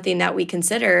be something that we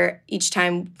consider each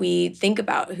time we think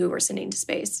about who we're sending to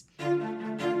space.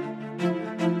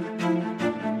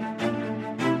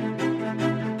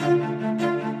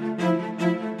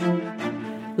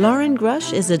 Lauren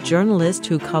Grush is a journalist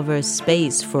who covers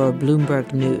space for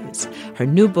Bloomberg News. Her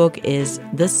new book is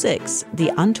The Six,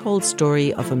 The Untold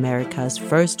Story of America's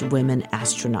First Women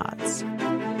Astronauts.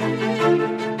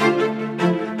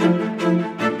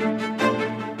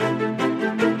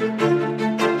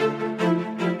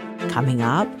 Coming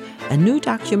up, a new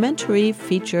documentary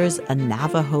features a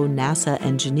Navajo NASA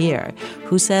engineer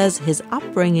who says his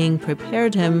upbringing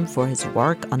prepared him for his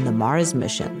work on the Mars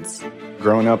missions.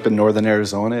 Growing up in northern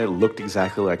Arizona, it looked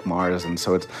exactly like Mars, and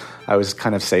so I always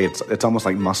kind of say it's almost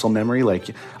like muscle memory, like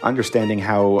understanding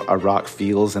how a rock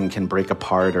feels and can break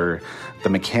apart, or the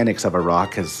mechanics of a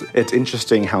rock. It's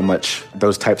interesting how much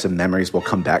those types of memories will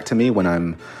come back to me when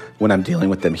I'm dealing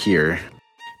with them here.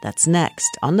 That's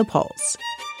next on The Pulse.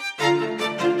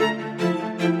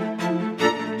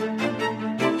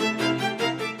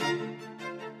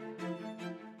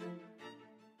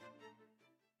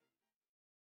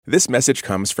 This message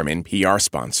comes from NPR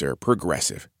sponsor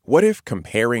Progressive. What if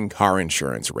comparing car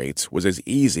insurance rates was as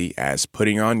easy as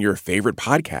putting on your favorite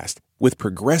podcast? With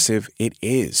Progressive, it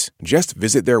is. Just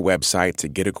visit their website to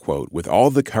get a quote with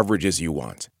all the coverages you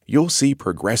want. You'll see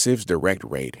Progressive's direct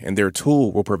rate, and their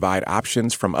tool will provide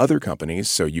options from other companies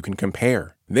so you can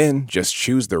compare. Then just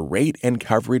choose the rate and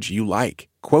coverage you like.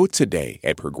 Quote today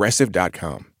at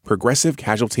Progressive.com. Progressive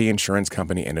Casualty Insurance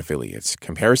Company and Affiliates.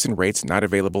 Comparison rates not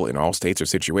available in all states or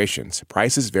situations.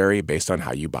 Prices vary based on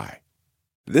how you buy.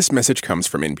 This message comes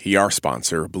from NPR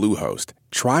sponsor Bluehost.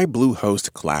 Try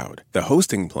Bluehost Cloud, the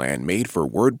hosting plan made for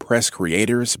WordPress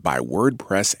creators by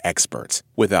WordPress experts.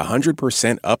 With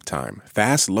 100% uptime,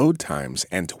 fast load times,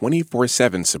 and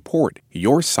 24/7 support,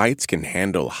 your sites can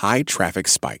handle high traffic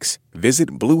spikes.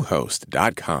 Visit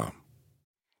Bluehost.com.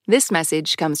 This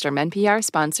message comes from NPR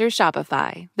sponsor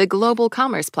Shopify, the global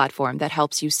commerce platform that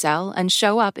helps you sell and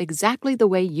show up exactly the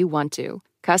way you want to.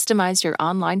 Customize your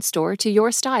online store to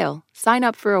your style. Sign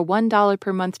up for a $1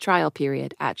 per month trial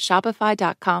period at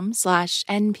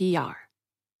shopify.com/NPR.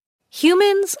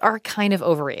 Humans are kind of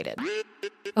overrated.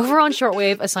 Over on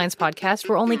Shortwave, a science podcast,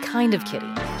 we're only kind of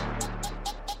kidding.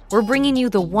 We're bringing you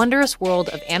the wondrous world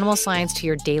of animal science to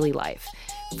your daily life.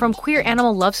 From queer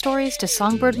animal love stories to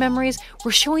songbird memories,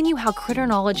 we're showing you how critter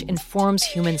knowledge informs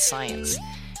human science.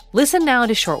 Listen now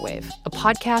to Shortwave, a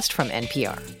podcast from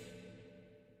NPR.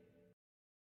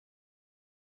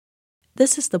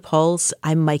 This is The Pulse.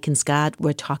 I'm Mike and Scott.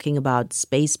 We're talking about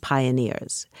space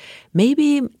pioneers.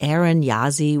 Maybe Aaron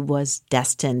Yazzie was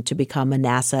destined to become a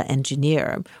NASA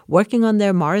engineer working on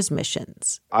their Mars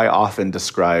missions. I often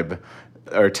describe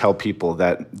or tell people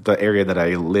that the area that I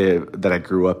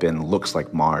grew up in looks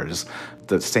like Mars.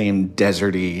 The same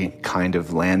deserty kind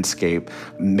of landscape,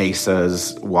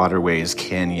 mesas, waterways,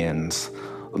 canyons,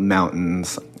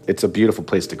 mountains. It's a beautiful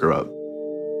place to grow up.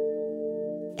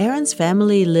 Aaron's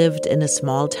family lived in a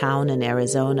small town in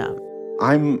Arizona.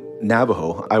 I'm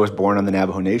Navajo. I was born on the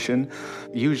Navajo Nation.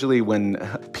 Usually when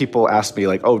people ask me,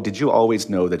 like, oh, did you always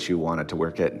know that you wanted to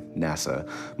work at NASA?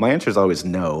 My answer is always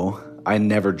no. I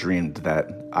never dreamed that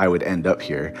I would end up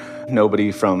here.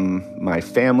 Nobody from my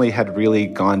family had really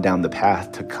gone down the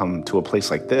path to come to a place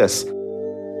like this.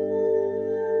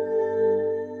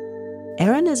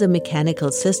 Aaron is a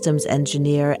mechanical systems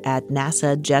engineer at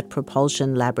NASA Jet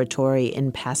Propulsion Laboratory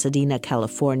in Pasadena,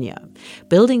 California,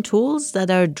 building tools that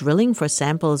are drilling for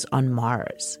samples on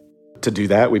Mars. To do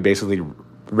that, we basically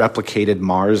replicated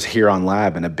Mars here on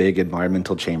lab in a big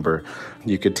environmental chamber.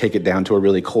 You could take it down to a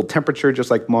really cold temperature, just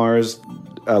like Mars,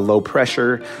 low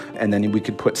pressure, and then we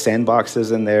could put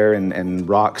sandboxes in there and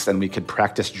rocks, and we could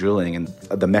practice drilling. And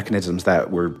the mechanisms that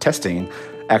we're testing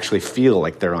actually feel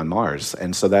like they're on Mars.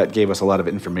 And so that gave us a lot of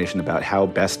information about how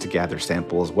best to gather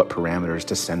samples, what parameters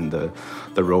to send the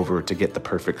rover to get the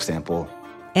perfect sample.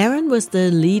 Aaron was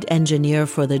the lead engineer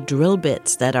for the drill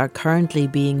bits that are currently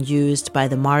being used by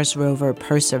the Mars rover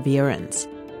Perseverance.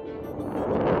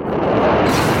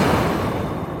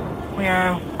 We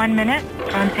are 1 minute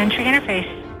on entry interface.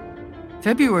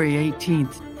 February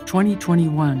 18th,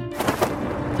 2021.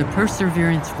 The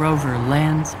Perseverance rover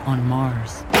lands on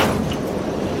Mars.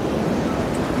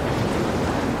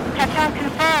 Touchdown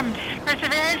confirmed.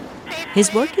 Perseverance.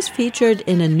 His work is featured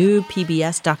in a new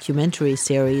PBS documentary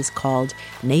series called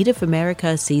Native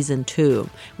America Season 2,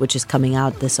 which is coming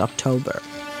out this October.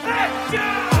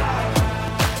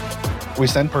 We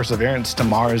sent Perseverance to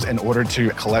Mars in order to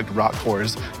collect rock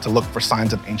cores to look for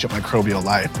signs of ancient microbial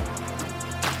life.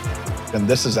 And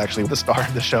this is actually the star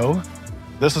of the show.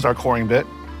 This is our coring bit.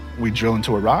 We drill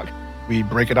into a rock, we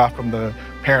break it off from the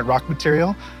parent rock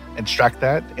material, extract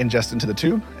that, ingest into the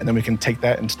tube, and then we can take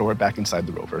that and store it back inside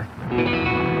the rover.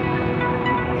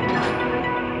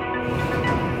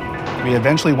 We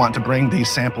eventually want to bring these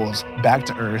samples back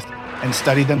to Earth and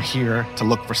study them here to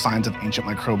look for signs of ancient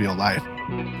microbial life.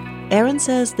 Aaron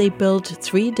says they built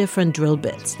 3 different drill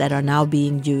bits that are now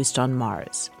being used on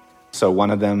Mars. So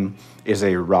one of them is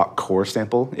a rock core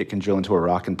sample. It can drill into a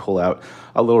rock and pull out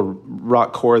a little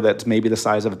rock core that's maybe the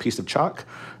size of a piece of chalk.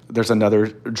 There's another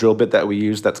drill bit that we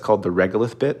use that's called the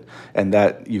regolith bit, and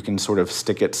that you can sort of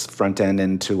stick its front end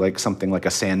into like something like a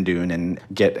sand dune and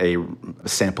get a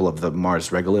sample of the Mars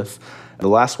regolith. The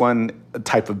last one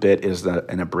type of bit is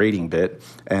an abrading bit,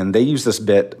 and they use this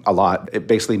bit a lot. It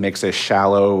basically makes a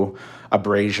shallow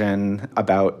abrasion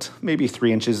about maybe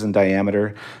 3 inches in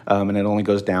diameter, and it only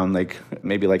goes down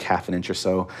maybe half an inch or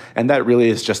so. And that really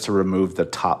is just to remove the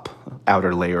top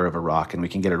outer layer of a rock, and we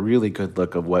can get a really good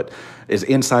look of what is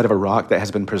inside of a rock that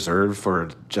has been preserved for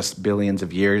just billions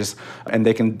of years. And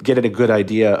they can get a good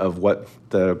idea of what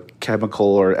the chemical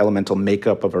or elemental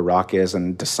makeup of a rock is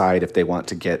and decide if they want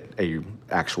to get a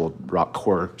actual rock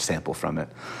core sample from it.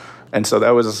 And so that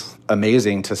was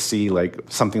amazing to see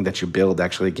something that you build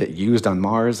actually get used on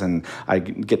Mars. And I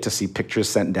get to see pictures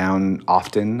sent down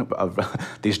often of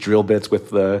these drill bits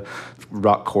with the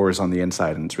rock cores on the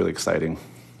inside, and it's really exciting.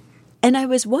 And I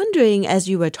was wondering, as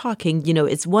you were talking,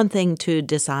 it's one thing to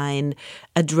design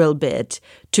a drill bit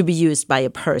to be used by a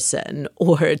person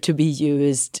or to be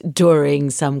used during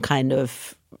some kind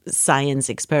of science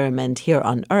experiment here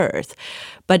on Earth.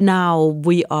 But now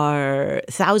we are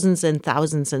thousands and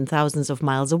thousands and thousands of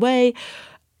miles away.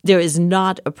 There is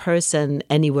not a person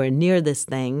anywhere near this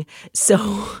thing. So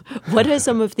what are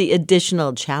some of the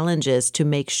additional challenges to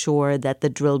make sure that the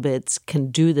drill bits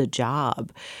can do the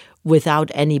job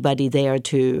without anybody there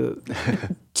to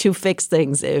fix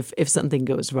things if something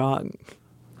goes wrong?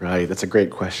 Right, that's a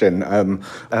great question.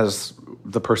 As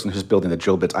the person who's building the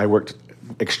drill bits, I worked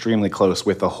extremely close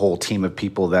with a whole team of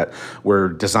people that were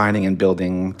designing and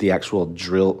building the actual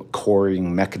drill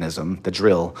coring mechanism, the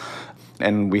drill.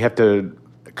 And we have to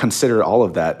consider all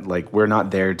of that. We're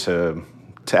not there to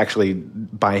actually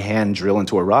by hand drill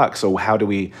into a rock. So how do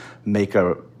we make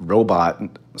a robot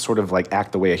sort of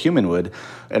act the way a human would?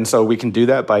 And so we can do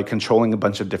that by controlling a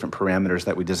bunch of different parameters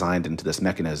that we designed into this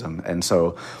mechanism. And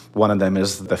so one of them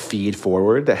is the feed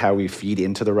forward, how we feed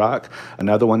into the rock.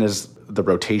 Another one is the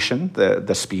rotation,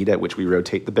 the speed at which we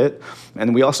rotate the bit.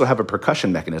 And we also have a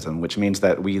percussion mechanism, which means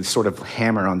that we sort of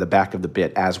hammer on the back of the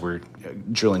bit as we're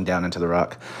drilling down into the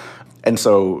rock. And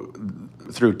so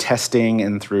through testing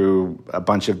and through a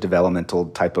bunch of developmental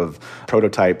type of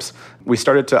prototypes, we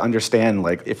started to understand,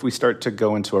 if we start to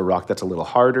go into a rock that's a little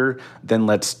harder, then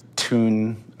let's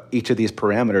tune each of these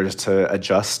parameters to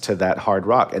adjust to that hard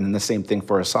rock. And then the same thing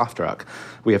for a soft rock.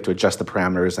 We have to adjust the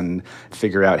parameters and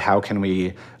figure out how can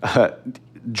we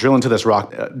drill into this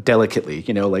rock delicately,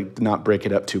 not break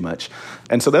it up too much.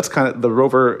 And so that's the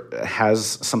rover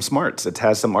has some smarts. It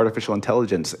has some artificial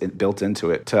intelligence built into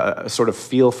it to sort of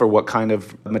feel for what kind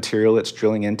of material it's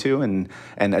drilling into and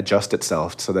adjust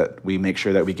itself so that we make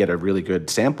sure that we get a really good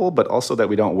sample, but also that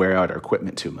we don't wear out our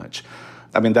equipment too much.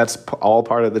 I mean, that's all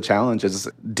part of the challenge is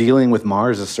dealing with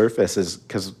Mars' surface is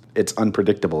because it's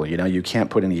unpredictable. You can't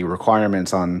put any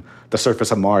requirements on the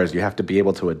surface of Mars. You have to be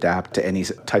able to adapt to any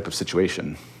type of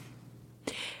situation.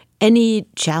 Any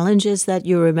challenges that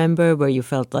you remember where you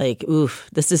felt like, oof,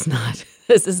 this is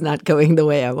not going the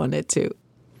way I want it to?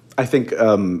 I think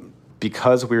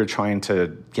because we were trying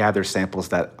to gather samples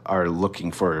that are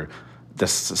looking for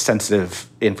this sensitive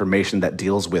information that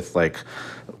deals with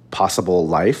possible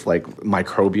life,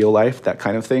 microbial life, that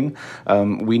kind of thing,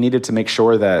 we needed to make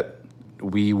sure that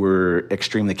we were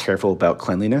extremely careful about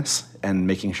cleanliness and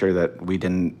making sure that we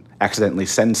didn't accidentally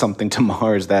send something to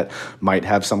Mars that might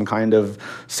have some kind of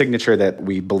signature that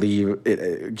we believe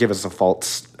give us a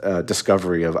false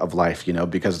discovery of life,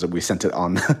 because we sent it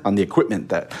on the equipment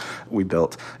that we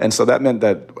built. And so that meant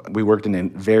that we worked in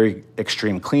very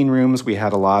extreme clean rooms. We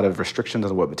had a lot of restrictions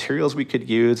on what materials we could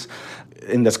use.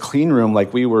 In this clean room,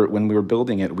 when we were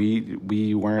building it,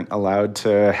 we weren't allowed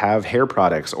to have hair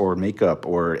products or makeup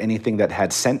or anything that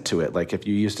had scent to it. If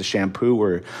you used a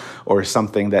shampoo or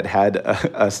something that had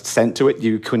a scent to it,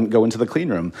 you couldn't go into the clean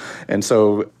room. And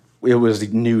so it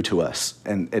was new to us,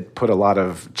 and it put a lot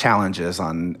of challenges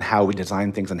on how we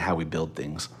design things and how we build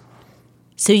things.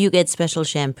 So you get special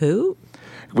shampoo?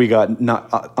 We got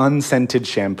unscented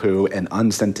shampoo and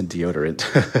unscented deodorant.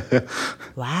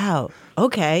 Wow.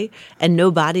 Okay. And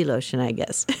no body lotion, I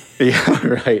guess. Yeah,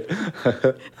 right.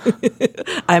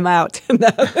 I'm out.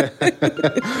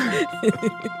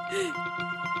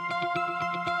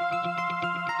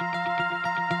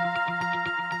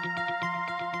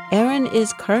 Aaron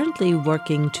is currently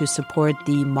working to support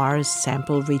the Mars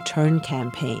Sample Return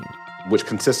Campaign. which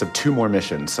consists of 2 more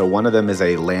missions. So one of them is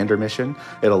a lander mission.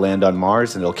 It'll land on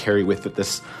Mars, and it'll carry with it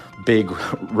this big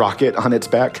rocket on its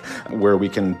back where we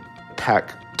can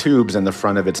pack tubes in the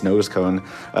front of its nose cone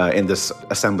in this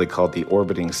assembly called the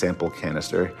orbiting sample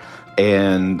canister.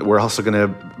 And we're also going to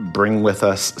bring with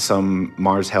us some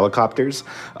Mars helicopters,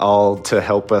 all to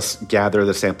help us gather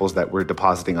the samples that we're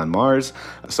depositing on Mars.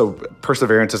 So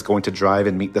Perseverance is going to drive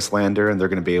and meet this lander, and they're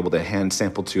going to be able to hand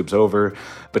sample tubes over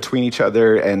between each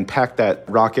other and pack that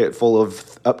rocket full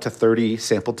of up to 30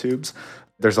 sample tubes.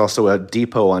 There's also a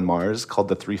depot on Mars called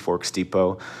the Three Forks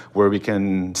Depot, where we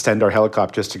can send our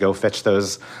helicopters to go fetch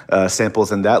those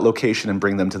samples in that location and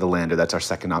bring them to the lander. That's our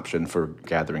second option for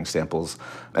gathering samples.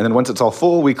 And then once it's all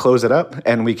full, we close it up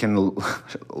and we can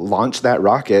launch that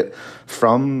rocket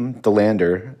from the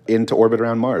lander into orbit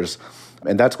around Mars.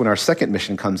 And that's when our second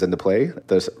mission comes into play.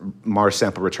 The Mars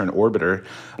Sample Return Orbiter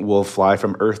will fly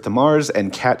from Earth to Mars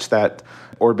and catch that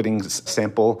orbiting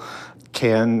sample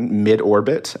can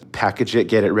mid-orbit, package it,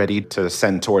 get it ready to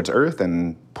send towards Earth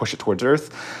and push it towards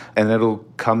Earth, and it'll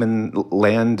come and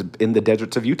land in the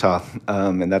deserts of Utah.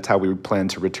 And that's how we plan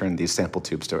to return these sample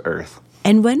tubes to Earth.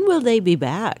 And when will they be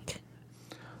back?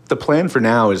 The plan for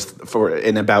now is for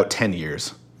in about 10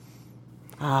 years.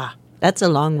 That's a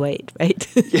long wait, right?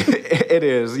 It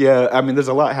is, yeah. I mean, there's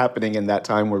a lot happening in that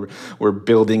time. We're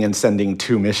building and sending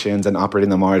 2 missions and operating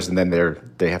the Mars, and then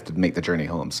they have to make the journey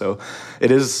home. So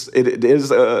it is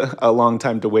a long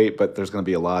time to wait, but there's going to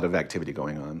be a lot of activity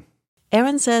going on.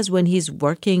 Aaron says when he's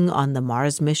working on the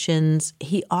Mars missions,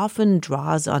 he often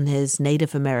draws on his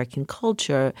Native American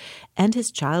culture and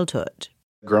his childhood.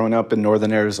 Growing up in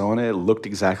northern Arizona, it looked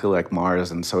exactly like Mars,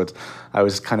 and so I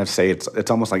always kind of say it's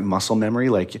almost like muscle memory,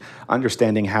 like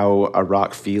understanding how a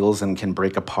rock feels and can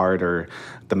break apart, or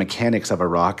the mechanics of a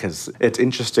rock. It's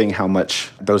interesting how much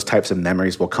those types of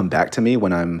memories will come back to me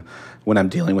when I'm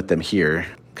dealing with them here,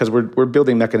 because we're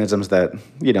building mechanisms that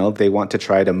they want to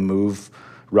try to move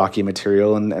rocky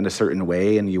material in a certain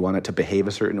way, and you want it to behave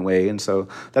a certain way. And so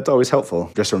that's always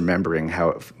helpful, just remembering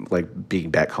how, like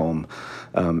being back home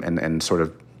and sort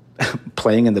of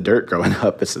playing in the dirt growing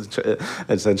up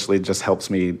essentially just helps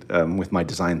me with my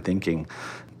design thinking.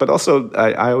 But also,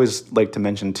 I always like to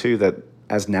mention, too, that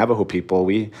as Navajo people,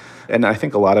 and I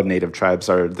think a lot of Native tribes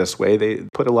are this way, they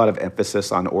put a lot of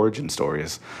emphasis on origin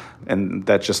stories. And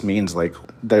that just means, like,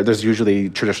 there's usually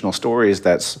traditional stories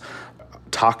that's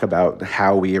talk about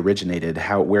how we originated,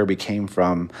 where we came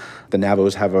from. The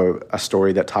Navajos have a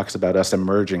story that talks about us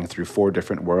emerging through 4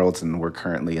 different worlds, and we're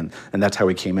currently and that's how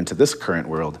we came into this current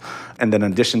world. And then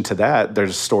in addition to that,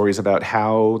 there's stories about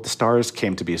how the stars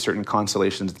came to be, certain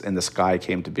constellations in the sky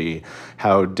came to be,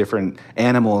 how different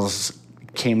animals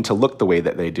came to look the way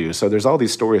that they do. So there's all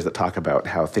these stories that talk about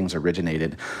how things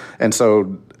originated. And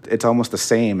so it's almost the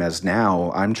same as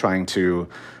now I'm trying to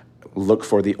look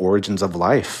for the origins of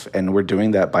life. And we're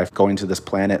doing that by going to this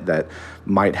planet that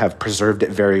might have preserved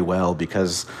it very well,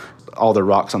 because all the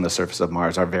rocks on the surface of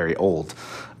Mars are very old,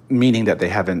 meaning that they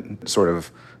haven't sort of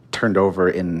turned over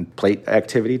in plate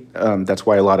activity. That's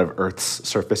why a lot of Earth's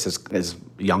surface is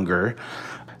younger.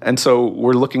 And so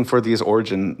we're looking for the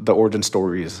origin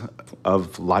stories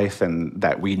of life and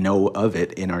that we know of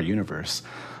it in our universe.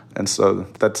 And so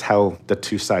that's how the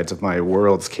 2 sides of my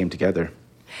worlds came together.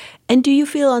 And do you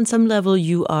feel on some level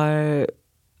you are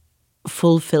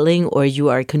fulfilling, or you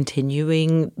are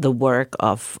continuing the work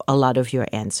of a lot of your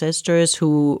ancestors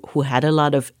who had a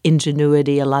lot of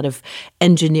ingenuity, a lot of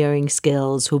engineering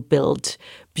skills, who built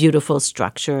beautiful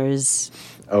structures?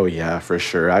 Oh yeah, for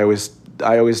sure. I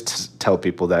always tell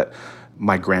people that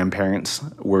my grandparents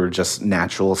were just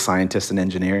natural scientists and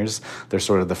engineers. They're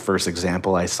sort of the first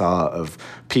example I saw of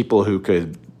people who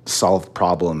could solve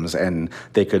problems, and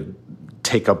they could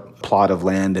take a plot of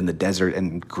land in the desert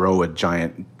and grow a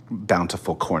giant,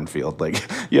 bountiful cornfield. Like,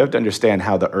 you have to understand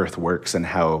how the earth works and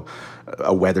how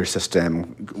a weather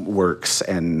system works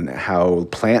and how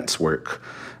plants work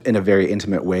in a very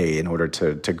intimate way in order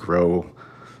to grow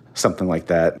something like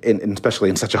that, and especially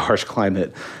in such a harsh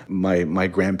climate. My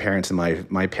grandparents and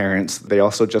my parents, they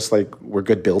also just were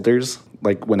good builders.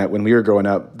 Like when we were growing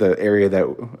up, the area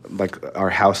that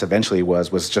our house eventually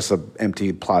was just an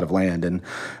empty plot of land, and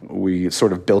we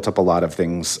sort of built up a lot of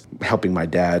things helping my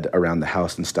dad around the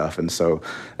house and stuff. And so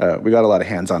we got a lot of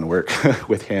hands-on work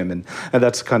with him, and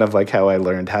that's kind of how I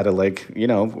learned how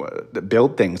to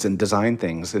build things and design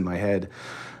things in my head.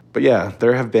 But yeah,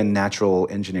 there have been natural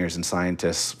engineers and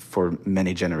scientists for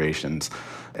many generations,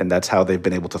 and that's how they've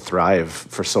been able to thrive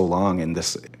for so long in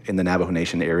the Navajo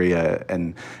Nation area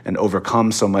and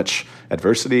overcome so much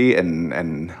adversity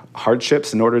and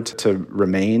hardships in order to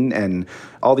remain. And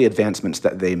all the advancements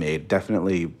that they made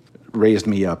definitely raised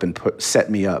me up and set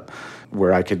me up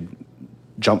where I could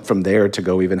jump from there to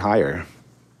go even higher.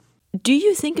 Do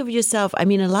you think of yourself, I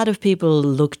mean, a lot of people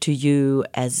look to you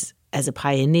as a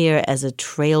pioneer, as a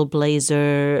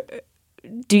trailblazer.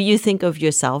 Do you think of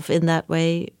yourself in that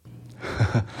way?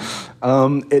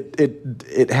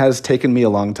 It has taken me a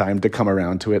long time to come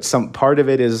around to it. Some part of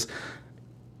it is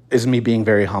me being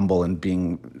very humble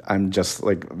and I'm just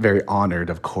like very honored,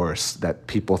 of course, that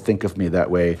people think of me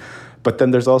that way. But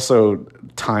then there's also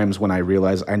times when I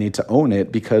realize I need to own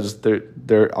it, because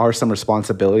there are some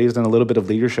responsibilities and a little bit of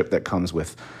leadership that comes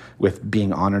with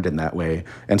being honored in that way.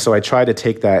 And so I try to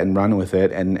take that and run with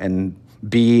it and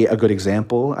be a good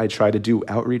example. I try to do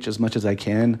outreach as much as I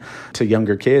can to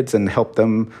younger kids and help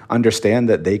them understand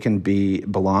that they can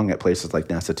belong at places like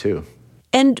NASA too.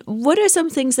 And what are some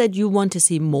things that you want to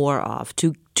see more of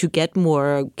to get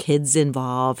more kids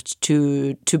involved,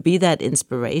 to be that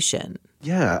inspiration?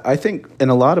 Yeah, I think in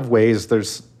a lot of ways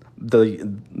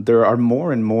there are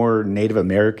more and more Native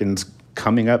Americans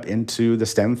coming up into the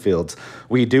STEM fields.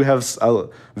 We do have a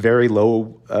very low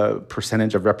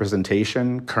percentage of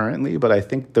representation currently, but I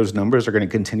think those numbers are going to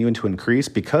continue to increase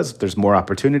because there's more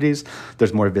opportunities,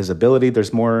 there's more visibility,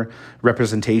 there's more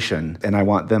representation, and I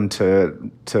want them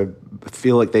to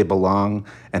feel like they belong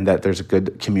and that there's a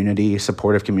good community,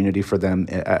 supportive community for them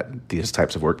at these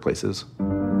types of workplaces.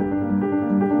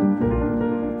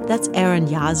 That's Aaron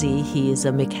Yazzie. He is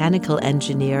a mechanical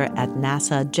engineer at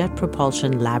NASA Jet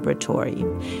Propulsion Laboratory.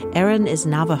 Aaron is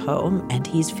Navajo, and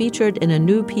he's featured in a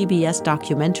new PBS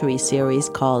documentary series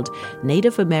called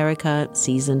Native America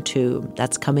Season 2.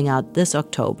 That's coming out this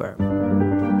October.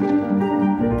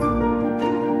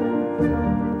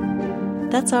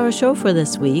 That's our show for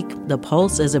this week. The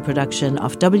Pulse is a production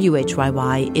of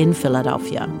WHYY in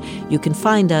Philadelphia. You can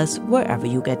find us wherever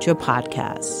you get your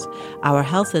podcasts. Our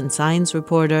health and science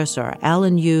reporters are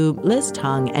Alan Yu, Liz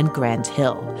Tung, and Grant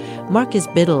Hill. Marcus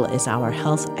Biddle is our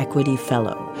Health Equity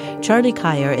Fellow. Charlie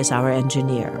Kyer is our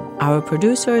engineer. Our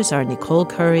producers are Nicole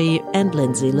Curry and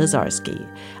Lindsay Lazarski.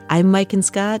 I'm Mike and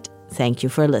Scott. Thank you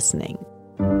for listening.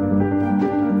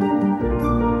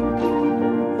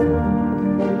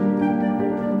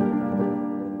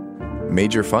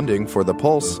 Major funding for The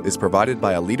Pulse is provided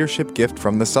by a leadership gift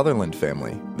from the Sutherland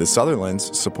family. The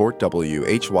Sutherlands support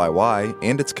WHYY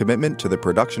and its commitment to the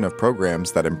production of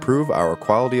programs that improve our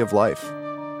quality of life.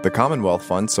 The Commonwealth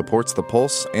Fund supports The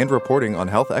Pulse and reporting on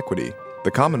health equity.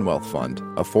 The Commonwealth Fund,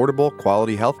 affordable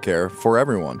quality health care for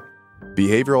everyone.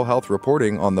 Behavioral health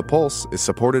reporting on The Pulse is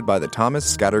supported by the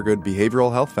Thomas Scattergood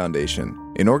Behavioral Health Foundation,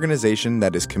 an organization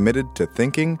that is committed to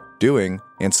thinking, doing,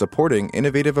 and supporting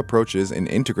innovative approaches in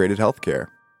integrated healthcare.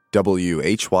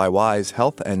 WHYY's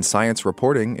health and science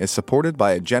reporting is supported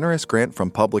by a generous grant from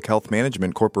Public Health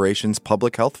Management Corporation's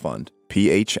Public Health Fund.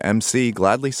 PHMC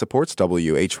gladly supports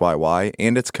WHYY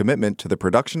and its commitment to the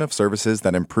production of services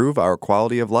that improve our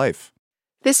quality of life.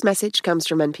 This message comes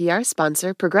from NPR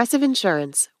sponsor Progressive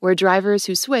Insurance, where drivers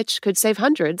who switch could save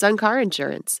hundreds on car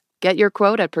insurance. Get your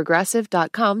quote at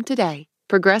Progressive.com today.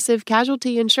 Progressive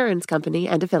Casualty Insurance Company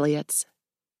and Affiliates.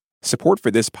 Support for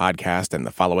this podcast and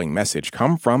the following message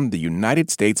come from the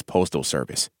United States Postal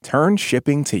Service. Turn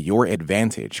shipping to your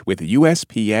advantage with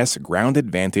USPS Ground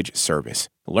Advantage service.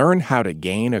 Learn how to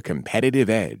gain a competitive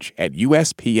edge at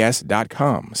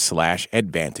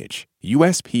USPS.com/advantage.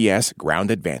 USPS Ground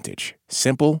Advantage.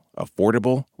 Simple,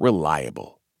 affordable,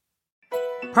 reliable.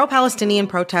 Pro-Palestinian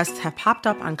protests have popped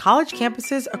up on college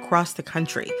campuses across the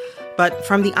country. But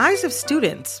from the eyes of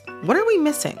students, what are we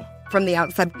missing? From the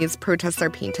outside, these protests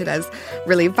are painted as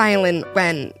really violent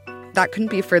when that couldn't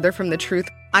be further from the truth.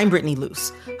 I'm Brittany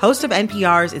Luce, host of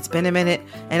NPR's It's Been a Minute,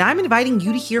 and I'm inviting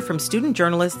you to hear from student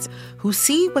journalists who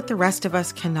see what the rest of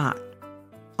us cannot.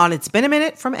 On It's Been a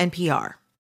Minute from NPR.